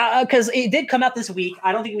because it did come out this week.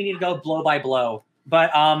 I don't think we need to go blow by blow,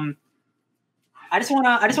 but I just want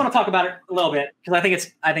to talk about it a little bit because I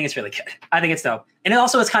think it's really good. I think it's dope, and it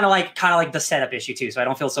also is kind of like the setup issue too. So I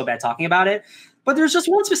don't feel so bad talking about it. But there's just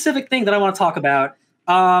one specific thing that I want to talk about.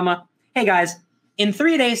 Hey guys, in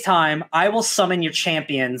 3 days' time, I will summon your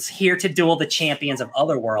champions here to duel the champions of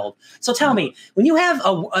Otherworld. So tell me, when you have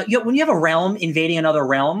a realm invading another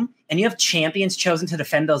realm, and you have champions chosen to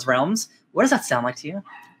defend those realms, what does that sound like to you?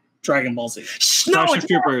 Dragon Ball Z. No, Starship it's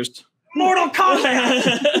Troopers. Mortal Kombat.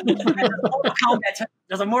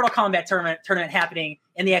 There's a Mortal Kombat tournament happening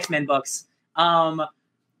in the X-Men books.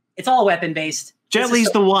 It's all weapon based. Jet Li's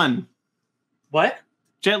the one. What?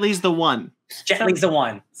 Jet Li's the one. Jet Li's the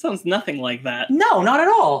one. Sounds nothing like that. No, not at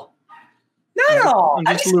all. Not at all.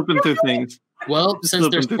 I'm just looping through things. Well, since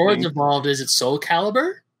there's swords involved, is it Soul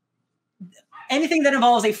Calibur? Anything that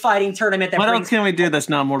involves a fighting tournament that What brings else can we do that's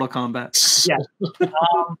not Mortal Kombat? Yeah.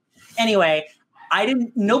 Anyway,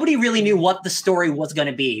 nobody really knew what the story was going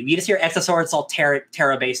to be. You just hear Exosword, it's all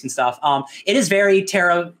Terra based and stuff. It is very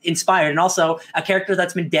Terra inspired, and also a character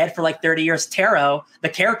that's been dead for like 30 years, Taro, the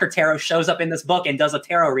character Taro shows up in this book and does a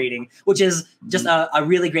tarot reading, which is just a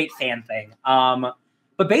really great fan thing.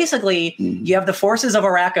 But basically, you have the forces of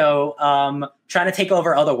Arakko trying to take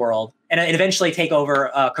over Otherworld and eventually take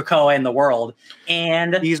over Krakoa and the world.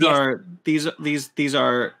 And these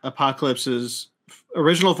are Apocalypse's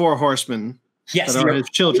original 4 horsemen. Yes, that are his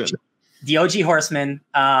children. The OG horsemen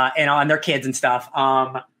and their kids and stuff.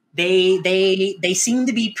 They seem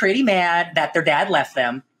to be pretty mad that their dad left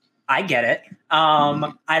them. I get it.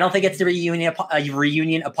 I don't think it's the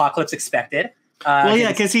reunion Apocalypse expected. Well, yeah,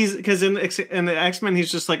 because in the X-Men,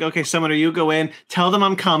 he's just like, okay, Summoner, you go in, tell them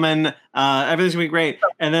I'm coming, everything's gonna be great,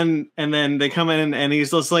 and then they come in and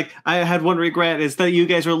he's just like, I had one regret, is that you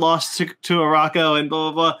guys were lost to Arakko and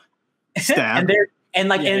blah blah blah. Stab.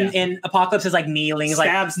 And Apocalypse is like kneeling. He's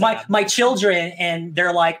like, my children, and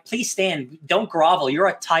they're like, please stand, don't grovel. You're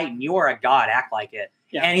a Titan. You are a god. Act like it.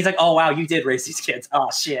 Yeah. And he's like, oh wow, you did raise these kids. Oh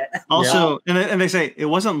shit. Also, and they say it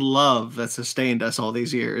wasn't love that sustained us all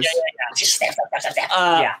these years.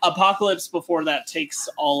 Apocalypse before that takes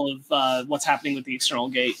all of what's happening with the external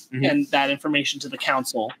gate and that information to the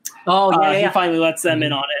council. He finally lets them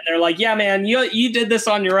in on it. They're like, yeah, man, you did this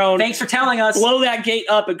on your own. Thanks for telling us. Blow that gate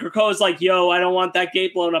up. And Krakoa's like, yo, I don't want that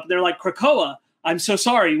gate blown up. And they're like, Krakoa, I'm so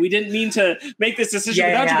sorry. We didn't mean to make this decision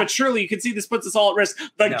without you, but surely you can see this puts us all at risk.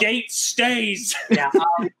 The gate stays. Yeah.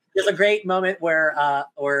 There's a great moment where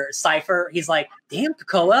Cypher, he's like, damn,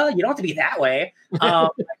 Krakoa, you don't have to be that way.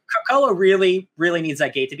 Krakoa really, really needs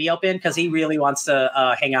that gate to be open because he really wants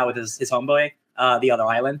to hang out with his homeboy, the other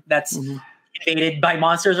island that's invaded by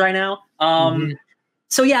monsters right now.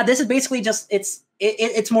 So yeah, this is basically just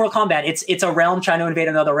it's Mortal Kombat. It's a realm trying to invade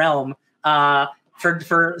another realm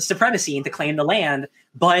for supremacy and to claim the land.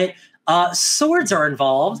 But swords are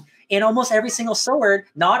involved, and almost every single sword,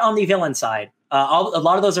 not on the villain side. A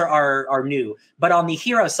lot of those are new, but on the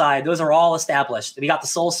hero side, those are all established. We got the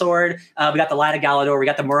Soul Sword, we got the Light of Galador, we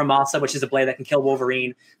got the Muramasa, which is a blade that can kill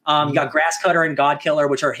Wolverine. You got Grasscutter and God Killer,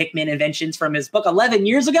 which are Hickman inventions from his book 11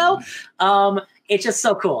 years ago. It's just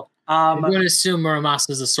so cool. I'm going to assume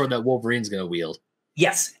Muramasa is a sword that Wolverine's going to wield.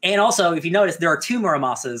 Yes, and also if you notice, there are 2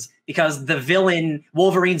 Muramasas because the villain,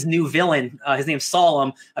 Wolverine's new villain, his name's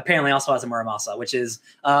Solemn, apparently also has a Muramasa, which is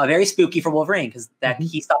very spooky for Wolverine because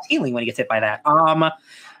he stops healing when he gets hit by that.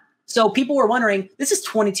 So people were wondering, this is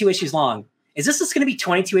 22 issues long. Is this just going to be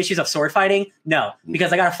 22 issues of sword fighting? No,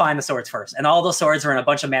 because I got to find the swords first, and all those swords are in a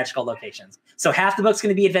bunch of magical locations. So half the book's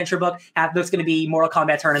going to be adventure book, half the book's going to be Mortal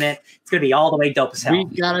Kombat tournament. It's going to be all the way dope as hell. We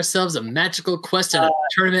got ourselves a magical quest and a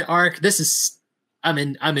tournament arc. This is. I'm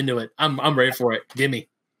into it. I'm ready for it. Gimme.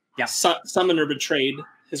 Yeah. Summoner betrayed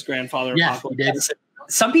his grandfather. Yeah, he did.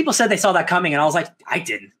 Some people said they saw that coming, and I was like, I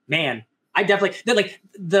didn't. Man, I definitely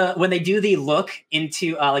when they do the look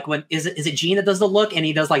into when is it Gene that does the look and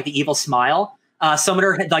he does like the evil smile.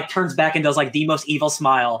 Summoner like turns back and does like the most evil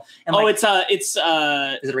smile. And, it's is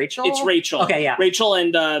it Rachel? It's Rachel. Okay, yeah. Rachel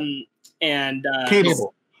and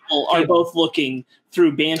Cable are both looking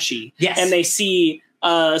through Banshee. Yes, and they see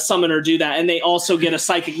Summoner do that, and they also get a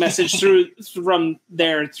psychic message through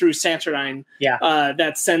Saturnine. Yeah,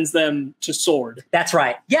 that sends them to Sword. That's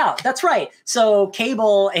right. Yeah, that's right. So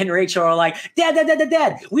Cable and Rachel are like,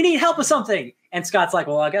 Dad, we need help with something. And Scott's like,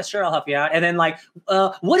 well, I guess sure, I'll help you out. And then like,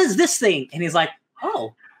 what is this thing? And he's like,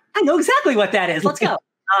 oh, I know exactly what that is. Let's go.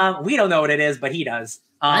 We don't know what it is, but he does.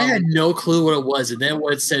 I had no clue what it was, and then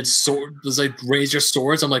when it said sword was like raise your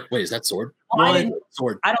swords, I'm like, wait, is that sword?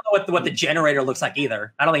 Sword. I don't know what the generator looks like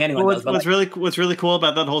either. I don't think anyone knows. What's really cool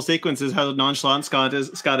about that whole sequence is how nonchalant Scott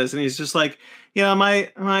is, and he's just like,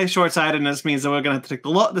 my short sightedness means that we're gonna have to take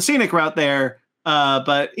the scenic route there.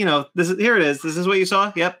 But here it is. This is what you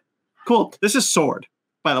saw. Yep, cool. This is Sword,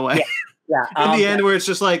 by the way. Yeah. In the end, where it's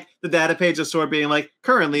just like the data page of Sword being like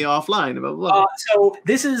currently offline. Blah, blah, blah. So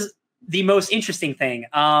this is the most interesting thing.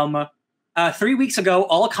 3 weeks ago,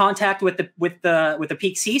 all contact with the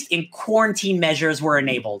peak ceased, and quarantine measures were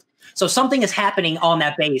enabled. So something is happening on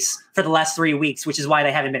that base for the last 3 weeks, which is why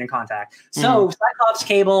they haven't been in contact. So Cyclops,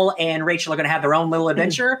 Cable, and Rachel are going to have their own little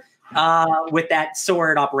adventure with that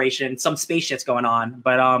sword operation. Some spaceships going on,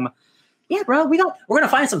 but yeah, bro, we're gonna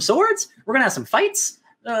find some swords. We're gonna have some fights.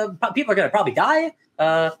 People are gonna probably die.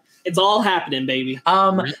 It's all happening, baby.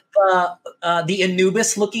 The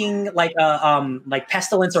Anubis looking like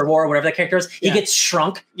Pestilence or War or whatever the character is, he gets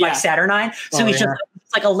shrunk like Saturnine. So he's just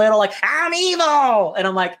like a little like, I'm evil. And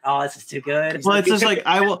I'm like, oh, this is too good. Well, it's just like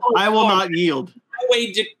I will not yield. No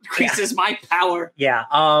way decreases my power. Yeah.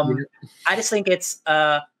 I just think it's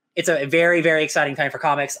a very, very exciting time for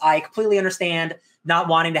comics. I completely understand not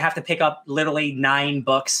wanting to have to pick up literally 9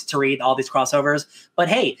 books to read all these crossovers. But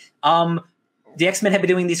hey, the X-Men have been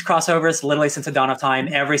doing these crossovers literally since the dawn of time.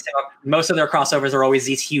 Most of their crossovers are always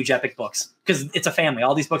these huge epic books because it's a family.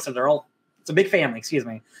 All these books it's a big family. Excuse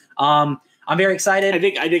me. I'm very excited. I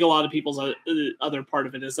think a lot of people's other part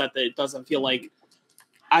of it is that it doesn't feel like,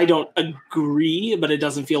 I don't agree, but it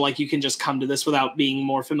doesn't feel like you can just come to this without being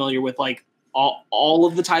more familiar with like all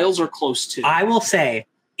of the titles or close to. I will say,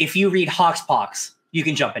 if you read Hoxpox, you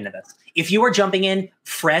can jump into this. If you are jumping in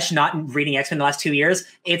fresh, not reading X-Men the last 2 years,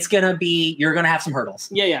 you're going to have some hurdles.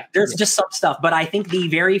 Yeah. There's just some stuff. But I think the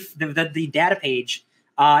data page,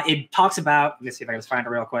 it talks about, let me see if I can just find it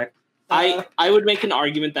real quick. I would make an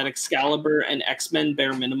argument that Excalibur and X-Men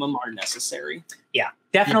bare minimum are necessary. Yeah,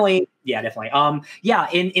 definitely. Yeah, definitely.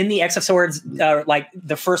 In the X of Swords, like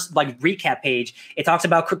the first like recap page, it talks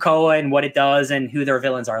about Krakoa and what it does and who their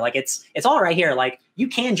villains are. Like it's all right here. Like you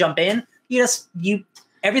can jump in.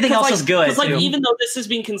 Everything else is good. Like even though this is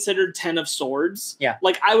being considered 10 of Swords, yeah.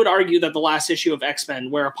 Like I would argue that the last issue of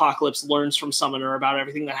X-Men, where Apocalypse learns from Summoner about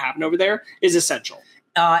everything that happened over there, is essential.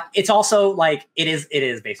 It's also like it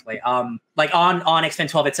is basically like on X-Men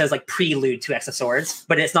 12 it says like prelude to X of Swords,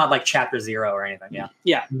 but it's not like chapter 0 or anything.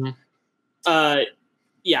 Yeah.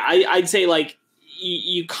 I'd say like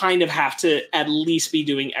you kind of have to at least be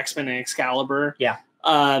doing X-Men and Excalibur. Yeah.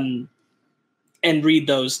 And read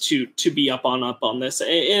those to be up on this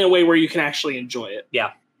in a way where you can actually enjoy it.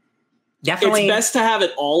 Yeah. Definitely. It's best to have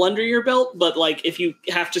it all under your belt, but like if you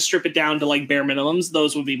have to strip it down to like bare minimums,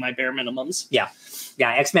 those would be my bare minimums. Yeah.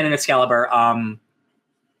 X-Men and Excalibur.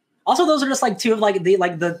 Also, those are just like two of like the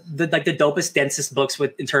dopest, densest books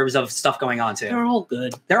in terms of stuff going on too. They're all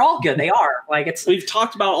good. They are like we've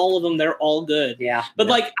talked about all of them. They're all good. Yeah. But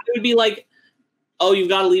like I would be like, oh, you've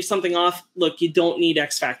got to leave something off. Look, you don't need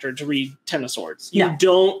X Factor to read 10 of Swords. You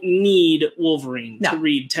don't need Wolverine to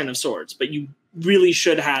read 10 of Swords, but you really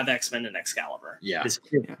should have X-Men and Excalibur. Yeah. It's-